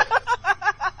you.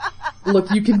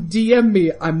 Look, you can DM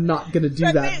me. I'm not gonna do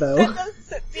that though.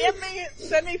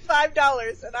 Send me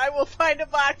 $5 and I will find a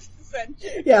box to send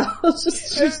you. Yeah, I'll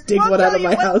just dig Won't one out tell of you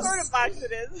my what house. sort of box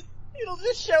it is. It'll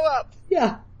just show up.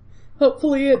 Yeah.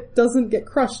 Hopefully it doesn't get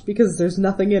crushed because there's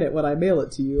nothing in it when I mail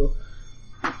it to you.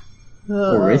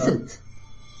 Or is it?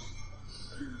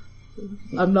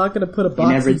 I'm not gonna put a In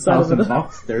box every inside of 1,000 it.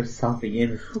 box, there's something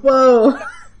in it. Whoa!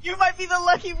 You might be the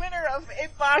lucky winner of a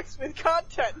box with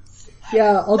contents.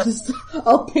 Yeah,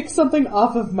 I'll pick something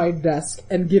off of my desk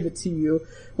and give it to you.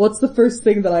 What's the first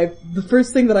thing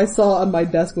that I saw on my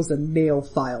desk was a nail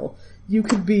file. You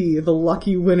could be the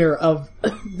lucky winner of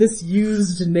this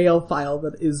used nail file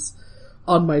that is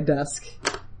on my desk.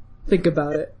 Think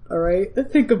about it, alright?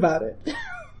 Think about it.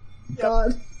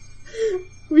 God.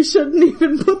 We shouldn't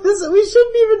even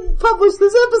publish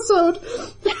this episode.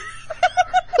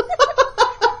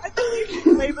 I think you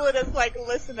should label it as like,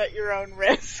 listen at your own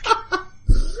risk.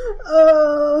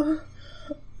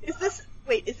 Is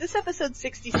this episode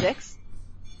 66?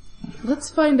 Let's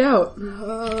find out.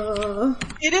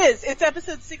 It is. It's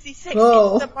episode 66.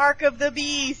 Oh. It's the mark of the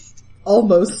beast.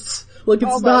 Almost. Like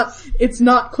Almost. it's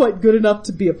not quite good enough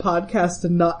to be a podcast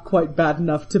and not quite bad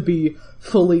enough to be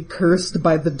fully cursed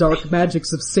by the dark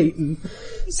magics of Satan.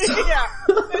 Yeah.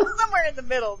 It's somewhere in the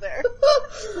middle there.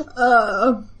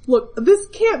 Look, this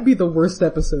can't be the worst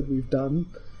episode we've done.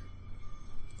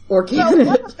 Or can Well,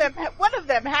 it? one of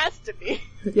them has to be.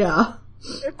 Yeah.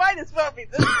 It might as well be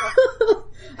this one.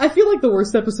 I feel like the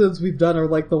worst episodes we've done are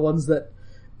like the ones that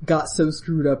got so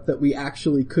screwed up that we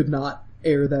actually could not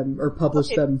air them or publish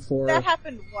Okay, them for... That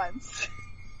happened once.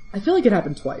 I feel like it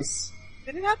happened twice.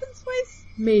 Did it happen twice?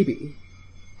 Maybe.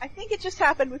 I think it just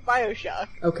happened with BioShock.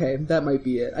 Okay, that might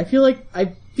be it. I feel like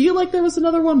there was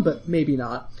another one, but maybe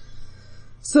not.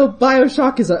 So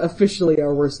BioShock is officially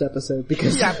our worst episode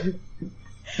because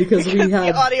because we had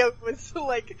the audio was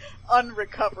like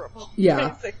unrecoverable. Yeah,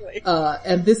 basically.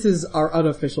 And this is our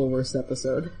unofficial worst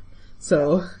episode.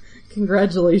 So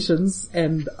congratulations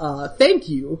and thank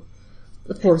you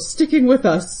for sticking with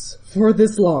us for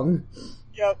this long.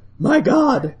 Yep. My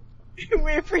God.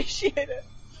 We appreciate it.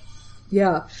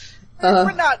 Yeah.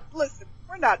 We're not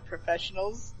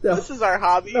professionals. No. This is our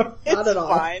hobby. No, it's not at all.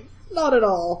 fine. Not at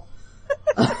all.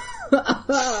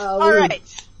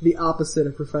 Alright. The opposite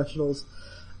of professionals.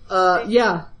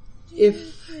 Yeah. If...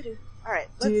 Alright,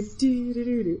 let's...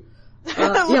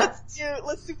 Yeah.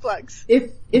 Let's do plugs.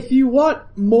 If you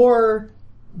want more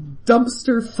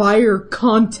dumpster fire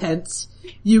content,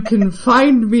 you can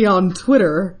find me on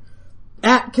Twitter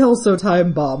at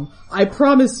KelsoTimeBomb. I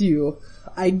promise you,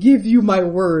 I give you my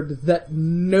word that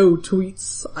no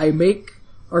tweets I make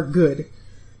are good.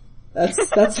 That's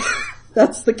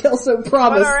the Kelso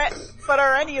promise. But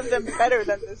are any of them better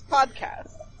than this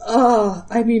podcast?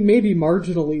 I mean, maybe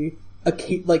marginally,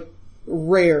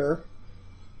 rare.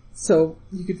 So,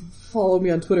 you could follow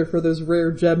me on Twitter for those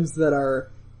rare gems that are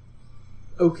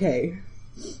okay.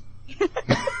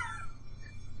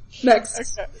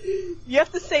 Next. Okay. You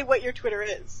have to say what your Twitter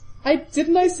is.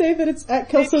 Didn't I say that it's at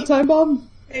KelsoTimeBomb?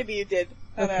 Maybe you did.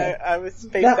 And Okay. I was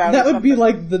spaced out. That would be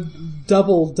like the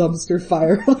double dumpster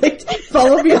fire. Like,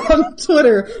 follow me on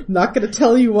Twitter. I'm not gonna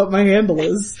tell you what my handle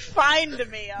is. Find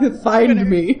me on Find Twitter.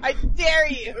 me. I dare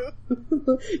you.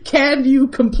 Can you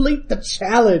complete the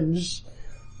challenge?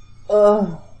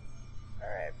 Alright.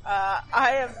 I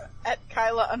am at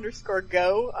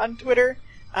Kyla_go on Twitter,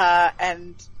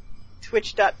 and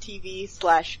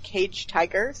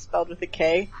twitch.tv/CageTiger, spelled with a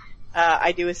K.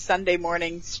 I do a Sunday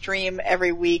morning stream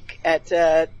every week at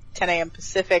 10 a.m.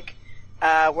 Pacific,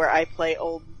 where I play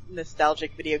old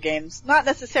nostalgic video games. Not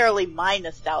necessarily my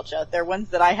nostalgia. They're ones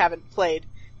that I haven't played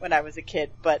when I was a kid,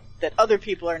 but that other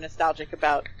people are nostalgic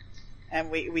about. And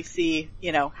we see,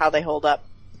 how they hold up.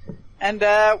 And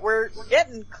we're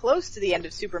getting close to the end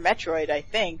of Super Metroid, I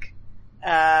think.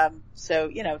 So,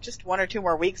 just 1 or 2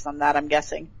 more weeks on that, I'm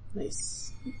guessing. Nice.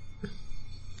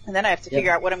 And then I have to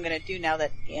figure out what I'm gonna do now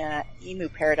that Emu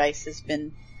Paradise has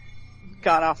been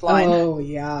gone offline. Oh,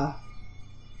 yeah.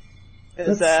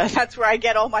 Because that's where I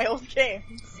get all my old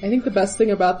games. I think the best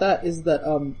thing about that is that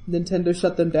Nintendo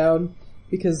shut them down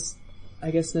because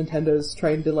I guess Nintendo's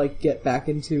trying to get back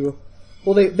into...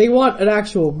 Well, they want an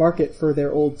actual market for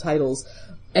their old titles,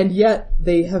 and yet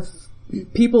they have...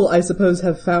 People, I suppose,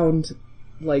 have found,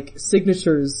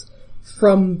 signatures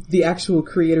from the actual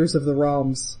creators of the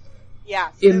ROMs. Yeah,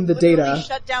 so in the data. They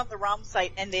shut down the ROM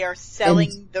site and they are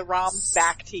selling the ROMs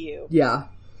back to you. Yeah.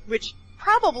 Which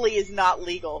probably is not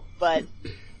legal, but,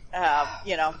 I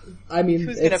mean,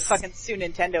 who's gonna fucking sue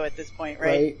Nintendo at this point,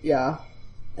 right? Yeah.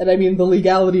 And I mean, the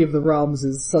legality of the ROMs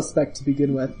is suspect to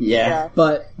begin with. Yeah.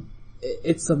 But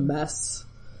it's a mess.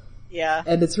 Yeah.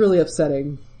 And it's really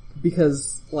upsetting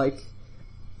because,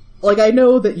 I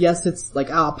know that yes, it's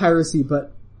piracy,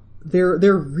 but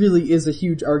there really is a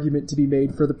huge argument to be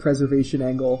made for the preservation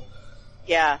angle.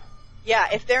 Yeah. Yeah,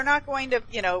 if they're not going to,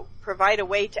 provide a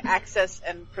way to access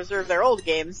and preserve their old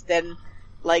games, then,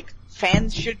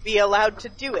 fans should be allowed to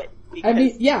do it.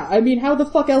 I mean, how the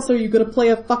fuck else are you gonna play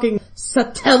a fucking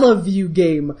Satellaview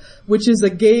game, which is a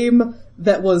game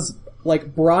that was,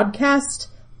 broadcast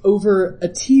over a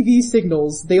TV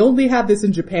signals. They only had this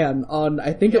in Japan on,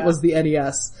 I think it was the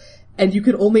NES. And you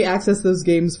could only access those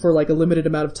games for a limited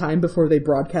amount of time before they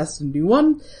broadcast a new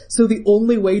one. So the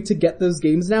only way to get those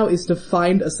games now is to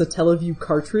find a Satellaview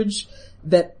cartridge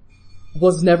that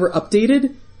was never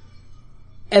updated.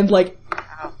 And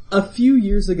a few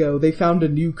years ago, they found a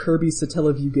new Kirby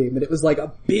Satellaview game, and it was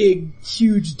a big,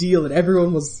 huge deal, and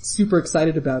everyone was super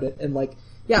excited about it. And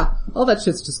all that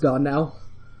shit's just gone now.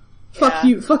 Fuck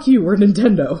you, we're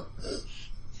Nintendo.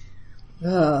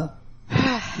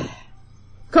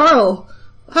 Carl,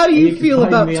 how do you feel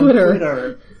about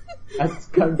Twitter? That's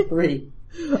Card3.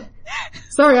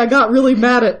 Sorry, I got really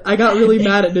mad at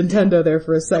Nintendo there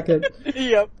for a second.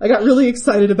 Yep. I got really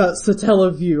excited about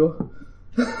Satellaview.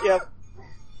 Yep.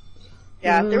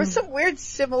 Yeah, there was some weird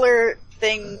similar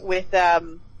thing with,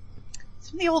 some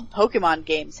of the old Pokemon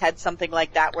games had something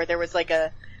like that, where there was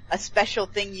a special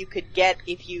thing you could get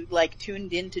if you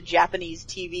tuned into Japanese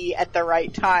TV at the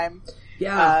right time.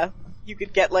 Yeah. You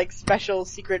could get special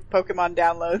secret Pokemon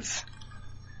downloads.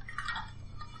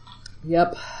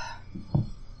 Yep.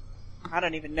 I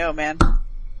don't even know, man.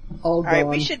 All right,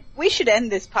 gone. we should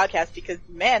end this podcast because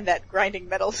man, that grinding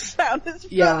metal sound is so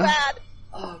bad.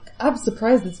 I'm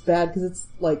surprised it's bad because it's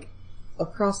like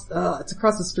across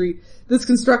the street. This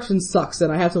construction sucks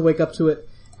and I have to wake up to it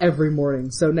every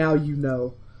morning. So now you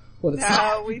know what it's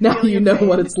like. Now you know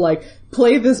what it's like.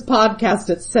 Play this podcast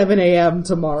at 7 a.m.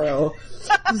 tomorrow.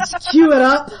 Just cue it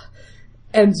up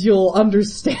and you'll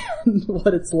understand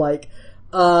what it's like.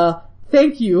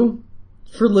 Thank you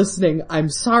for listening. I'm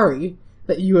sorry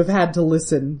that you have had to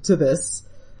listen to this.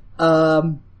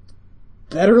 Better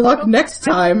luck next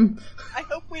time. I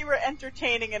hope we were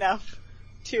entertaining enough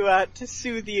to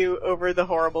soothe you over the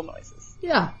horrible noises.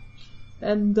 Yeah.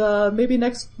 And, maybe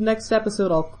next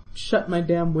episode I'll shut my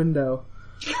damn window.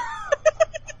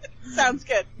 Sounds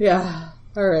good. Yeah.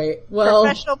 Alright. Well.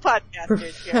 Professional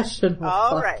podcasters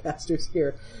podcasters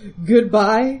here.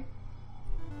 Goodbye.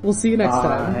 We'll see you next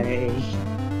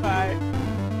time. Bye.